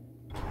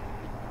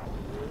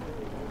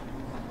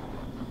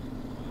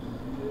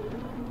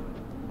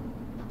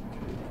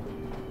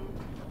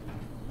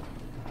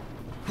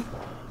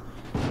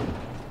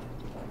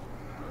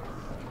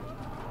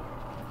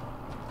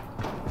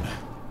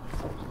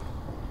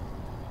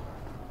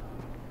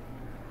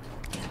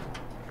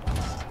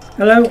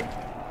 Hello?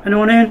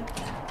 Anyone in?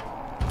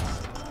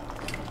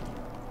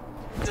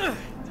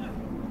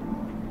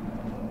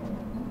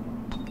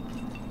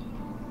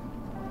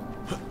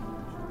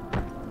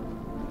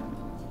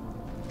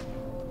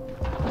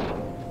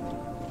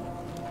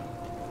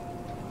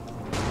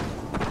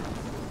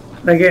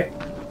 Leg it.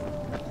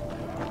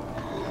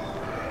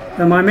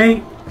 Don't mind me.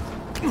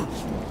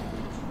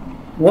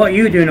 What are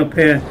you doing up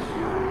here?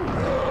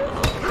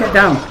 Get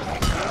down.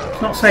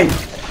 It's not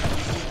safe.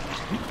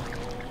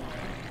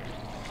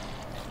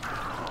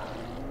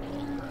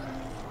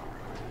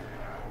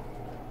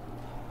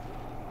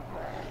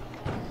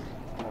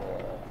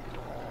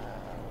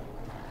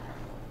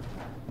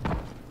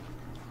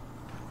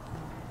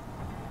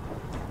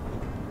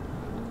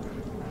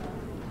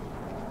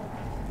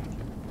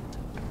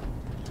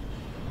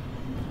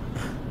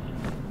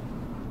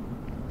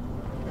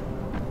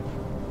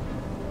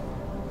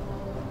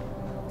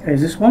 Okay,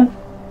 is this one?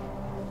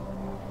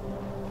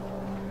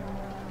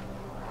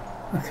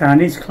 Okay, I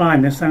need to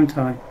climb this, don't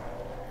I?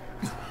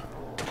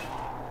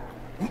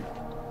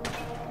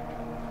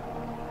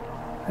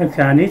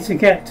 Okay, I need to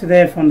get to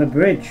there from the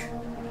bridge.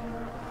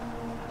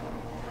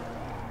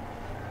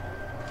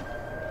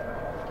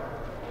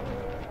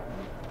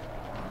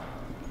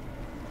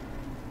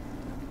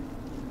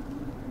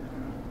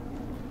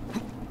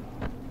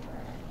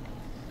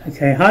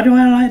 Okay, how do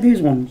I light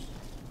these ones?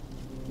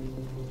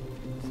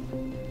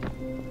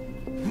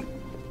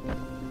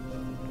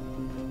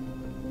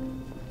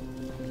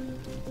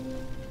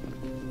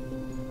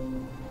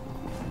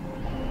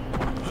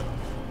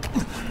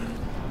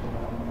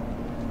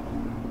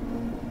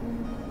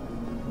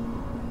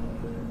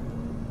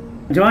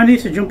 Do I need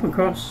to jump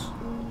across?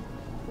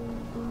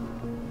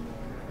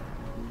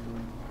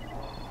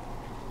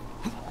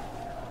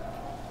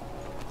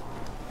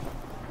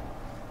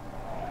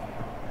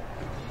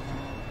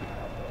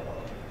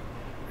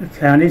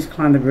 Okay, I need to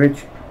climb the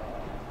bridge.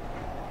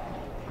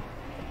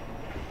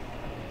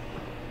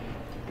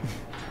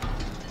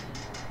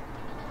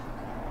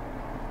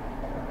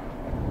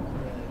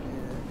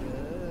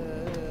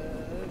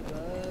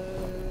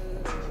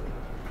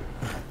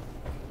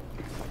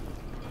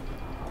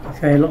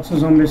 Okay, lots of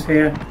zombies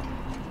here.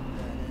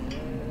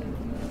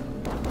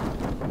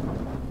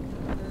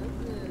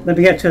 Let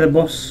me get to the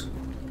bus.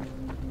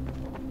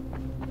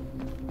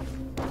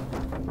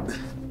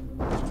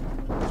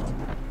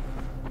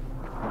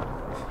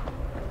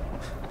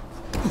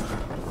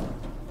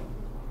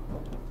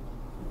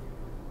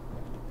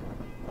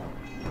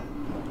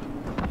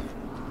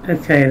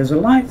 Okay, there's a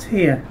light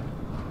here.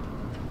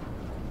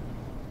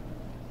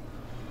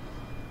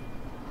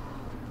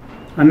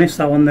 I missed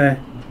that one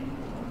there.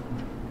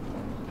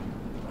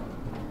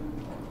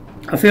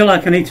 I feel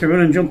like I need to run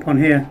and jump on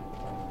here.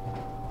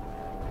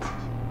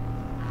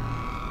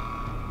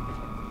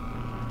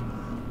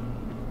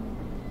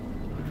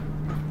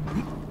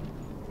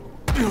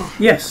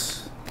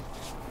 Yes!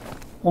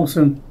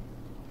 Awesome.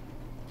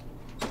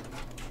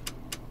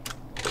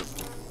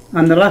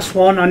 And the last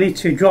one, I need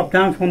to drop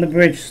down from the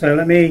bridge, so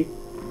let me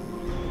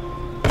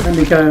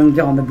go and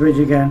get on the bridge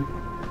again.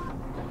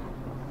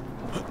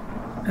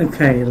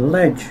 Okay,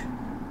 ledge.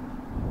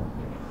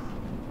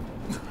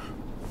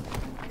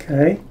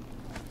 Okay.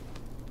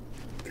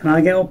 Can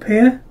I get up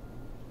here?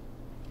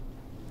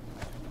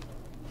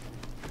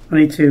 I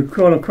need to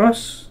crawl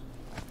across.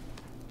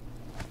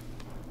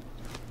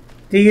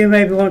 Do you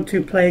maybe want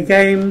to play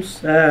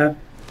games? Not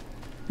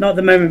at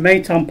the moment,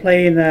 mate. I'm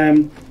playing.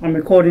 I'm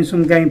recording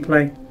some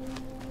gameplay.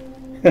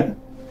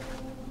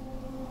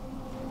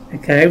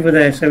 Okay, over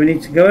there. So we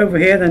need to go over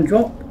here, then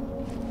drop.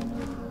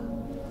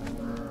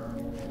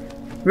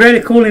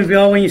 Really cool in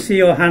VR when you see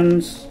your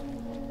hands.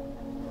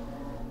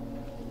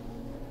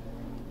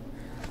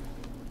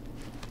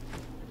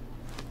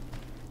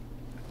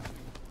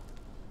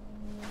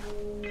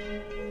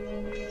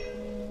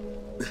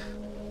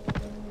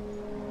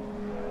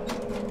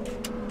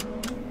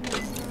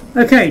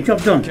 Okay,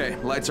 job done. Okay,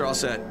 lights are all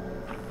set.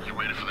 You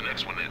ready for the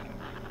next one then?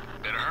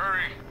 Better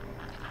hurry.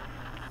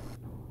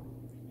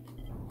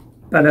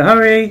 Better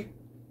hurry.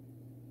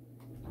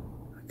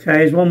 Okay,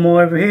 there's one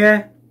more over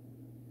here.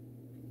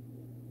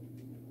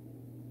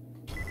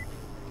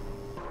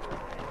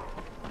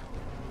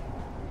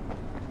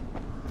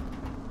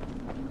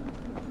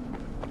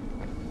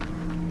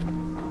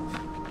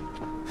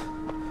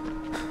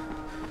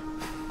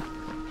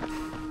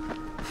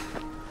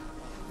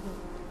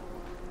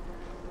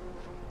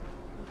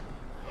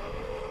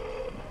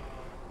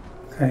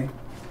 Okay,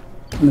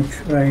 on the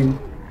train.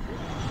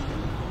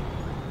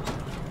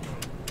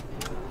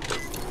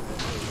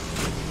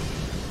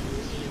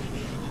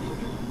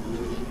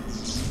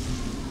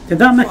 Did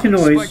that make a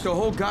noise? Spike, the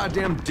whole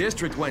goddamn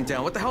district went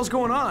down. What the hell's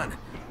going on?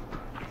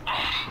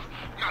 Oh,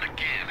 not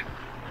again.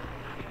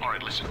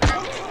 Alright, listen.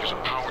 There's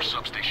a power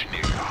substation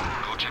near you.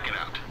 Go check it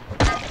out.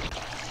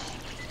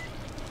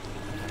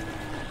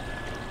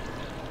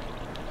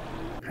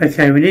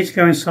 Okay, we need to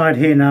go inside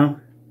here now.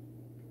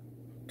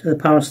 To the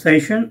power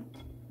station.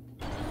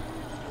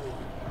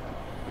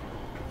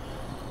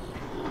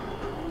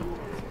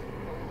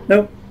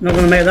 Nope, not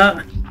gonna make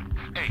that.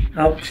 Hey,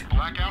 Ouch. this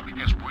blackout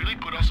has really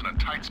put us in a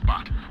tight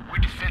spot. We're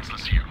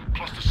defenseless here.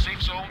 Plus the safe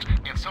zones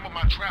and some of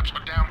my traps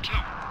are down too.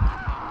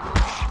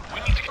 We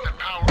need to get that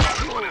power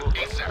up and running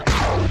ASAP.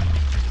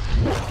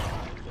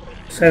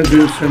 So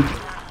gruesome.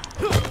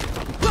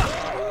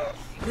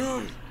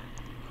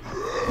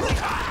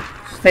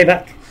 Stay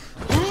back.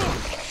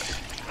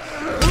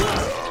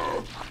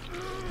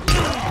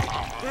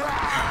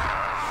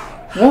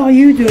 What are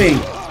you doing?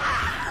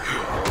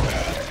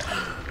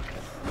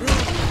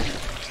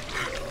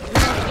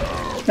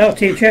 No,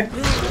 teacher.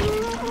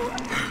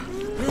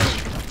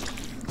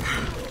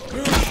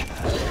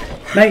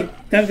 Mate,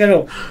 don't get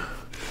up.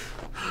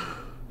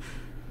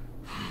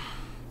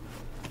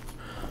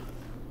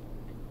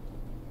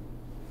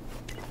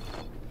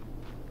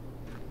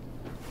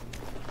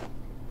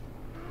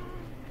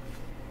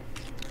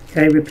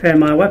 Okay, repair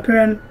my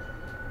weapon.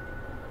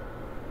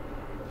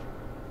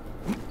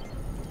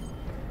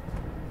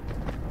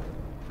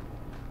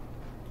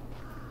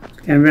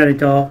 It's getting really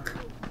dark.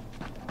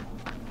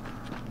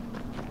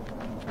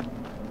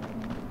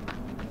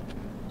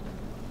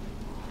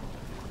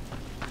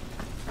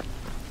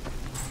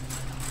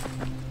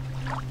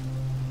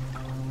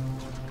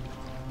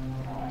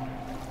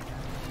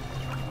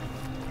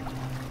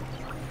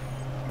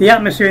 The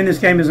atmosphere in this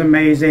game is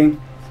amazing.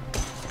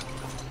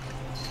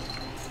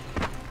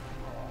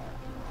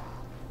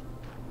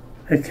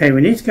 Okay,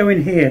 we need to go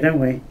in here, don't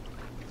we?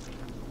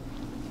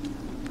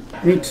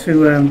 We need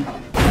to,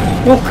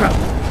 oh crap!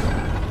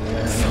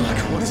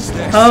 Fuck, what is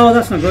this? Oh,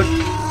 that's not good.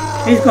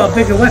 He's got a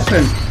bigger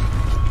weapon.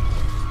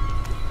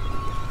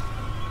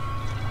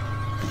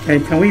 Okay,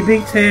 can we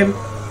beat him?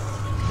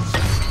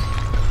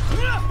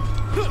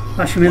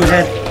 Bash him in the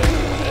head.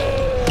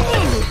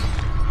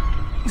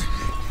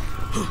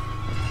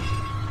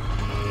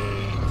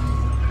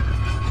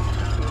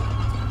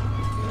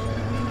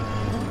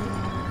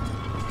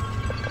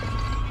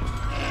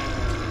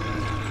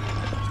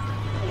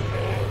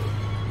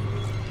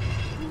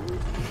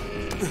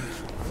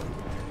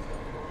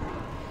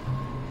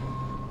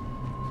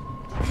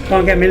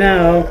 Can't get me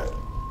now.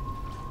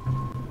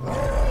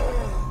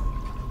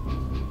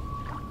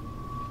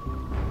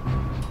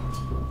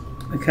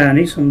 Okay, I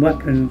need some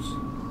weapons.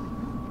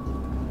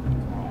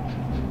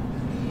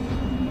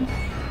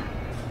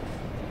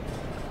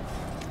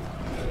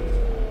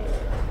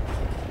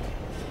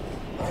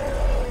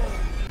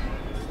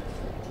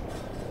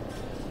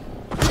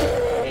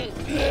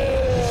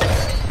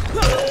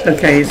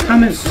 Okay, his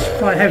hammer's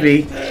quite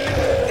heavy.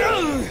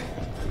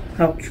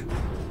 Ouch.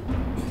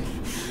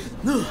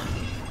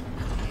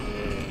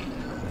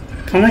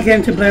 Can I get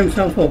him to blow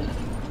himself up?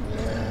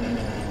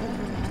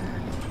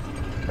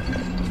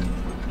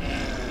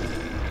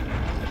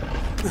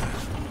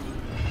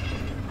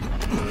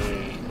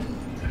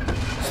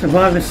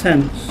 Survivor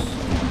sense.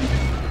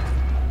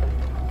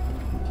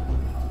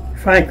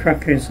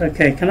 Firecrackers.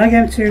 Okay, can I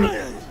get him to...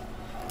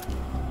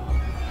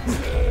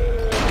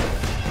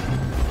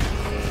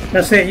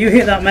 That's it, you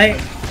hit that,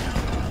 mate.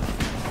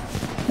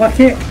 Whack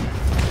it.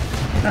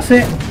 That's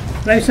it.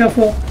 Blow yourself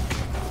up.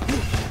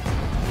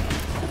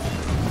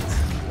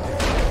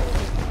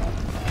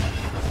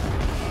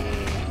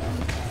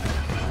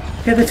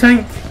 Get the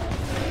tank.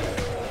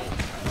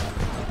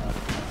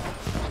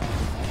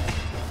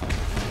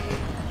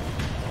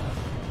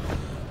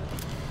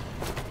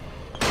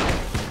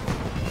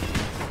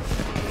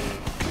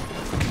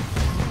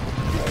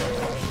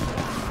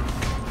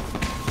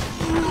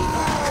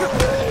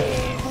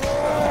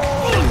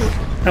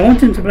 I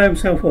want him to blow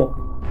himself up.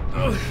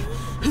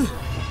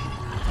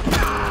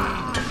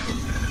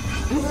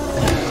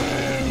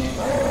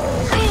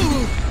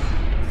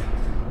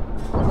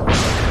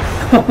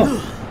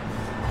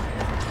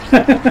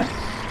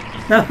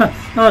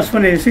 That was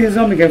funny. You see the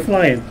zombie go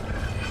flying.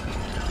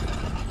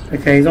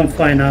 Okay, he's on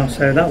fire now,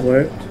 so that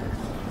worked.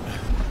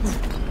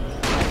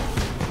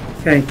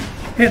 Okay,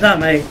 hit that,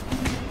 mate.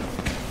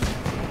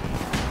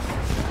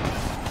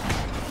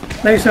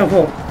 Lay yourself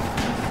up.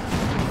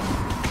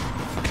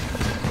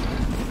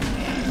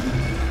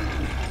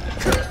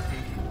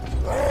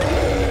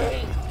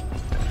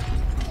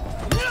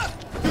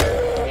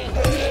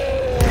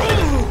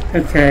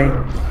 Okay,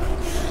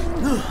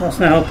 that's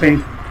not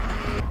helping.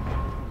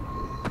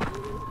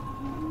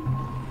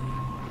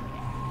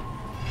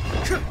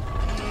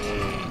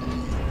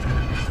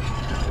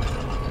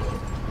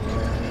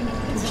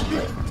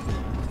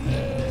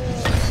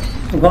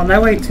 I've got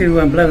no way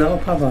to blow that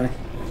up, have I?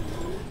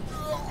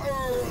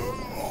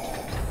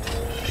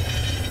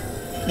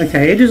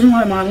 Okay, it doesn't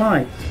like my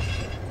light.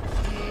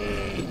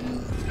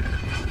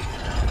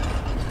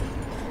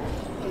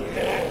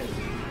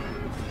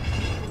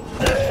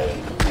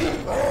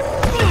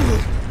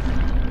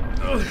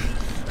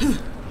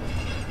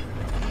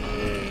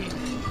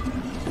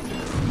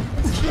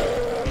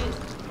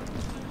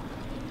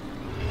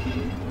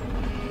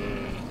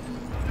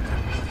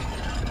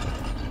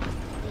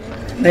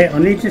 Hey, I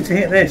need you to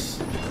hit this.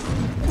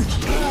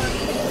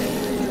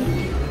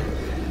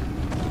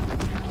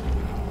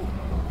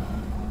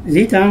 Is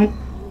he down?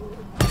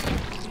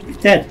 He's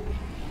dead.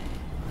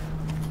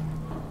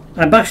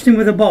 I bashed him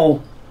with a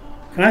bottle.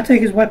 Can I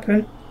take his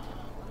weapon?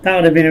 That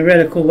would have been a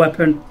really cool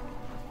weapon.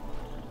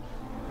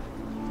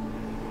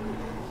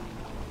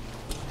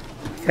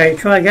 Okay,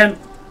 try again.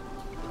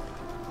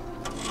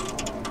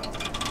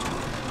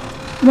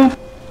 Come on,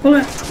 pull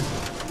it.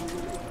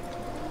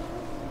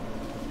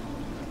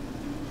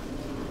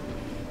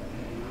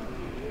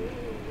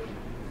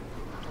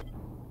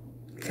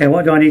 Okay,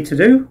 what do I need to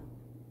do?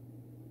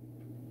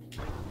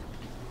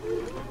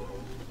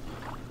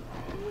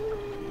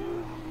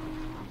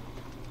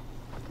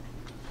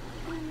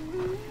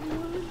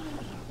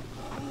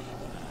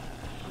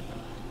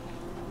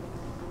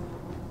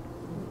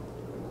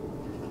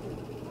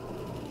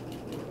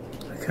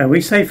 Okay, are we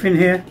safe in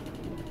here?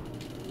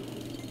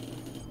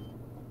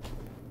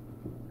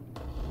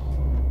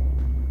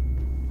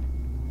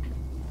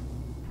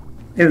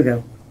 Here we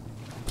go.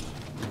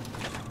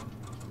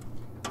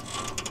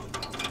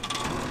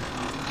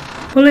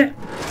 Pull it.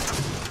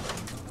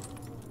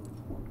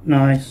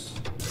 Nice.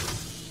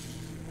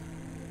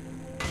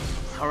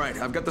 Alright,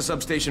 I've got the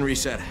substation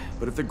reset.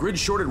 But if the grid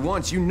shorted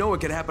once, you know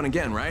it could happen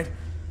again, right?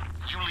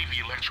 You leave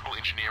the electrical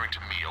engineering to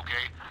me,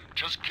 okay?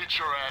 Just get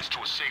your ass to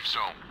a safe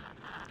zone.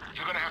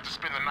 You're gonna have to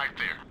spend the night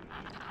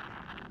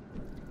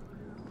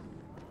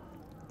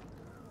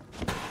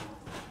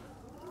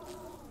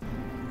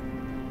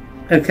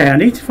there. Okay, I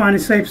need to find a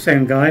safe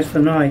zone, guys, for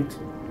night.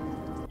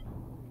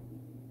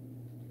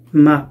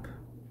 Map.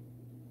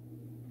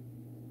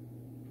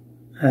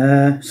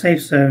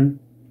 Safe zone.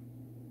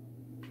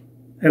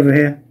 Over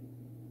here.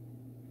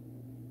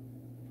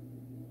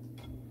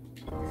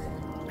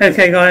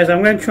 Okay guys,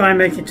 I'm going to try and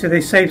make it to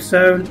the safe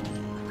zone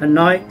at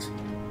night.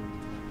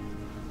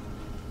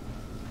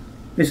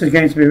 This is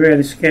going to be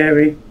really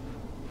scary.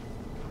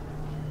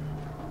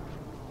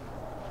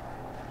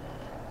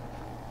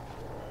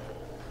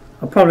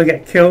 I'll probably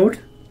get killed.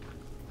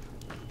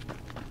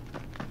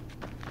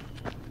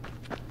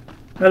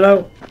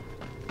 Hello.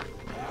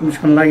 I'm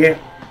just going to leg it.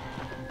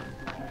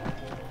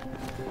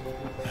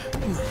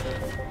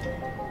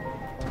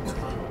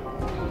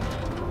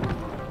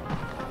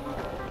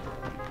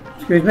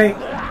 Excuse me,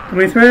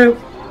 coming through.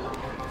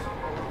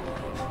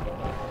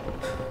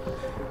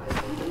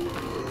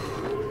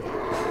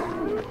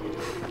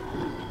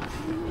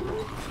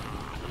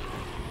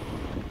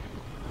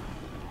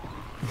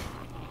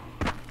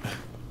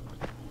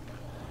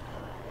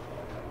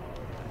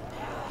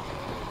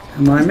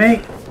 Come on,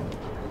 mate.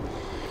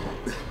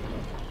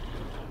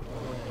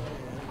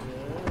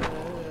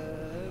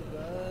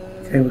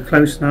 Okay, we're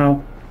close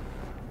now.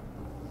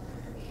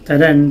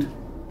 Dead end.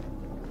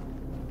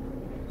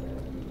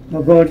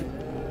 Oh god.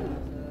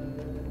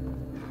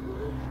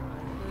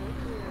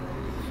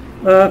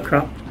 Oh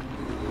crap.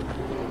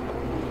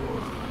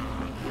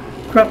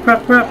 Crap,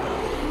 crap, crap.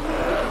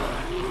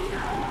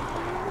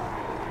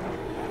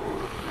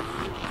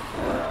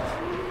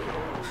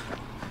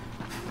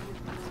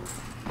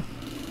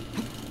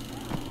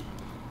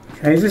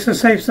 Okay, is this a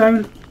safe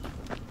zone?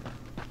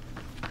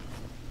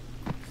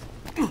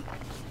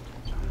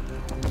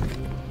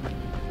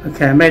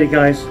 Okay, I made it,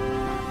 guys.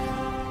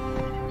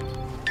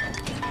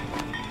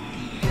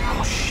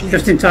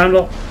 Just in time,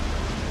 look.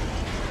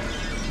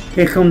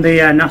 Here come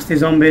the nasty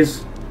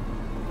zombies.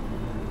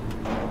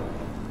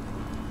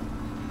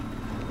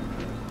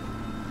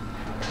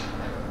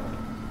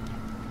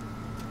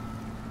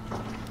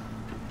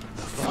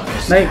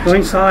 Mate, go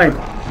inside.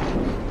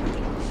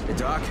 Hey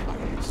Doc,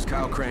 this is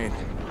Kyle Crane.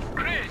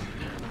 Crane,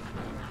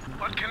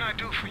 what can I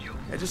do for you?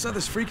 I just saw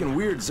this freaking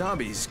weird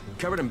zombie. He's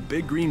covered in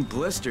big green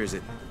blisters.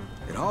 It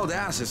hauled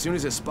ass as soon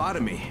as it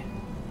spotted me.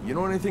 You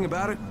know anything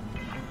about it?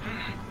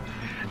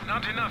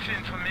 Not enough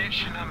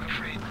information, I'm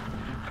afraid.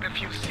 But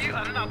if you see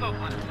another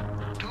one,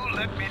 do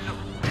let me know,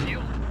 will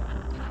you?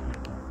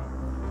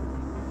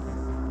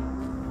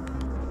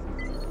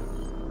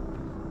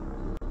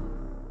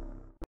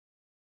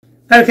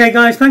 Okay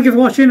guys, thank you for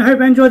watching. I hope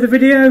you enjoyed the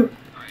video.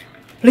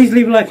 Please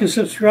leave a like and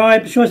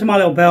subscribe. Show us my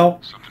little bell.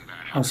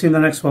 I'll see you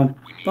in the next one.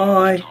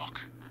 Bye.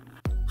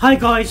 Hi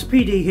guys,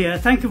 PD here.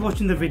 Thank you for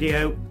watching the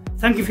video.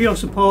 Thank you for your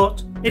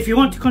support. If you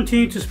want to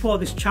continue to support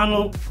this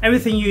channel,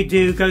 everything you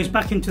do goes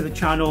back into the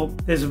channel.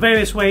 There's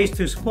various ways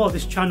to support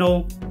this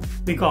channel.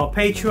 We've got a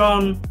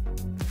Patreon.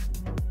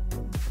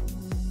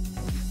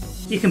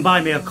 You can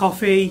buy me a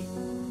coffee.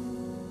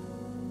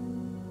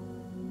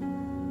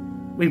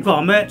 We've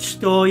got a merch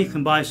store. You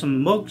can buy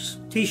some mugs,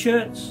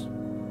 t-shirts.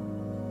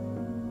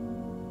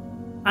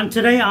 And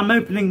today I'm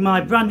opening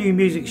my brand new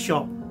music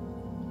shop.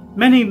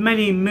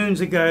 Many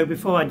moons ago,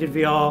 before I did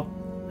VR,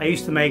 I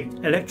used to make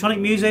electronic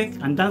music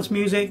and dance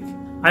music.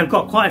 I've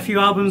got quite a few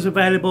albums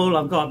available.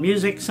 I've got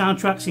music,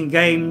 soundtracks and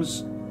games.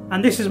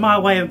 And this is my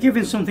way of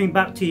giving something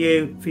back to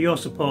you for your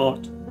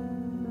support.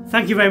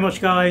 Thank you very much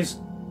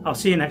guys. I'll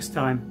see you next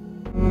time.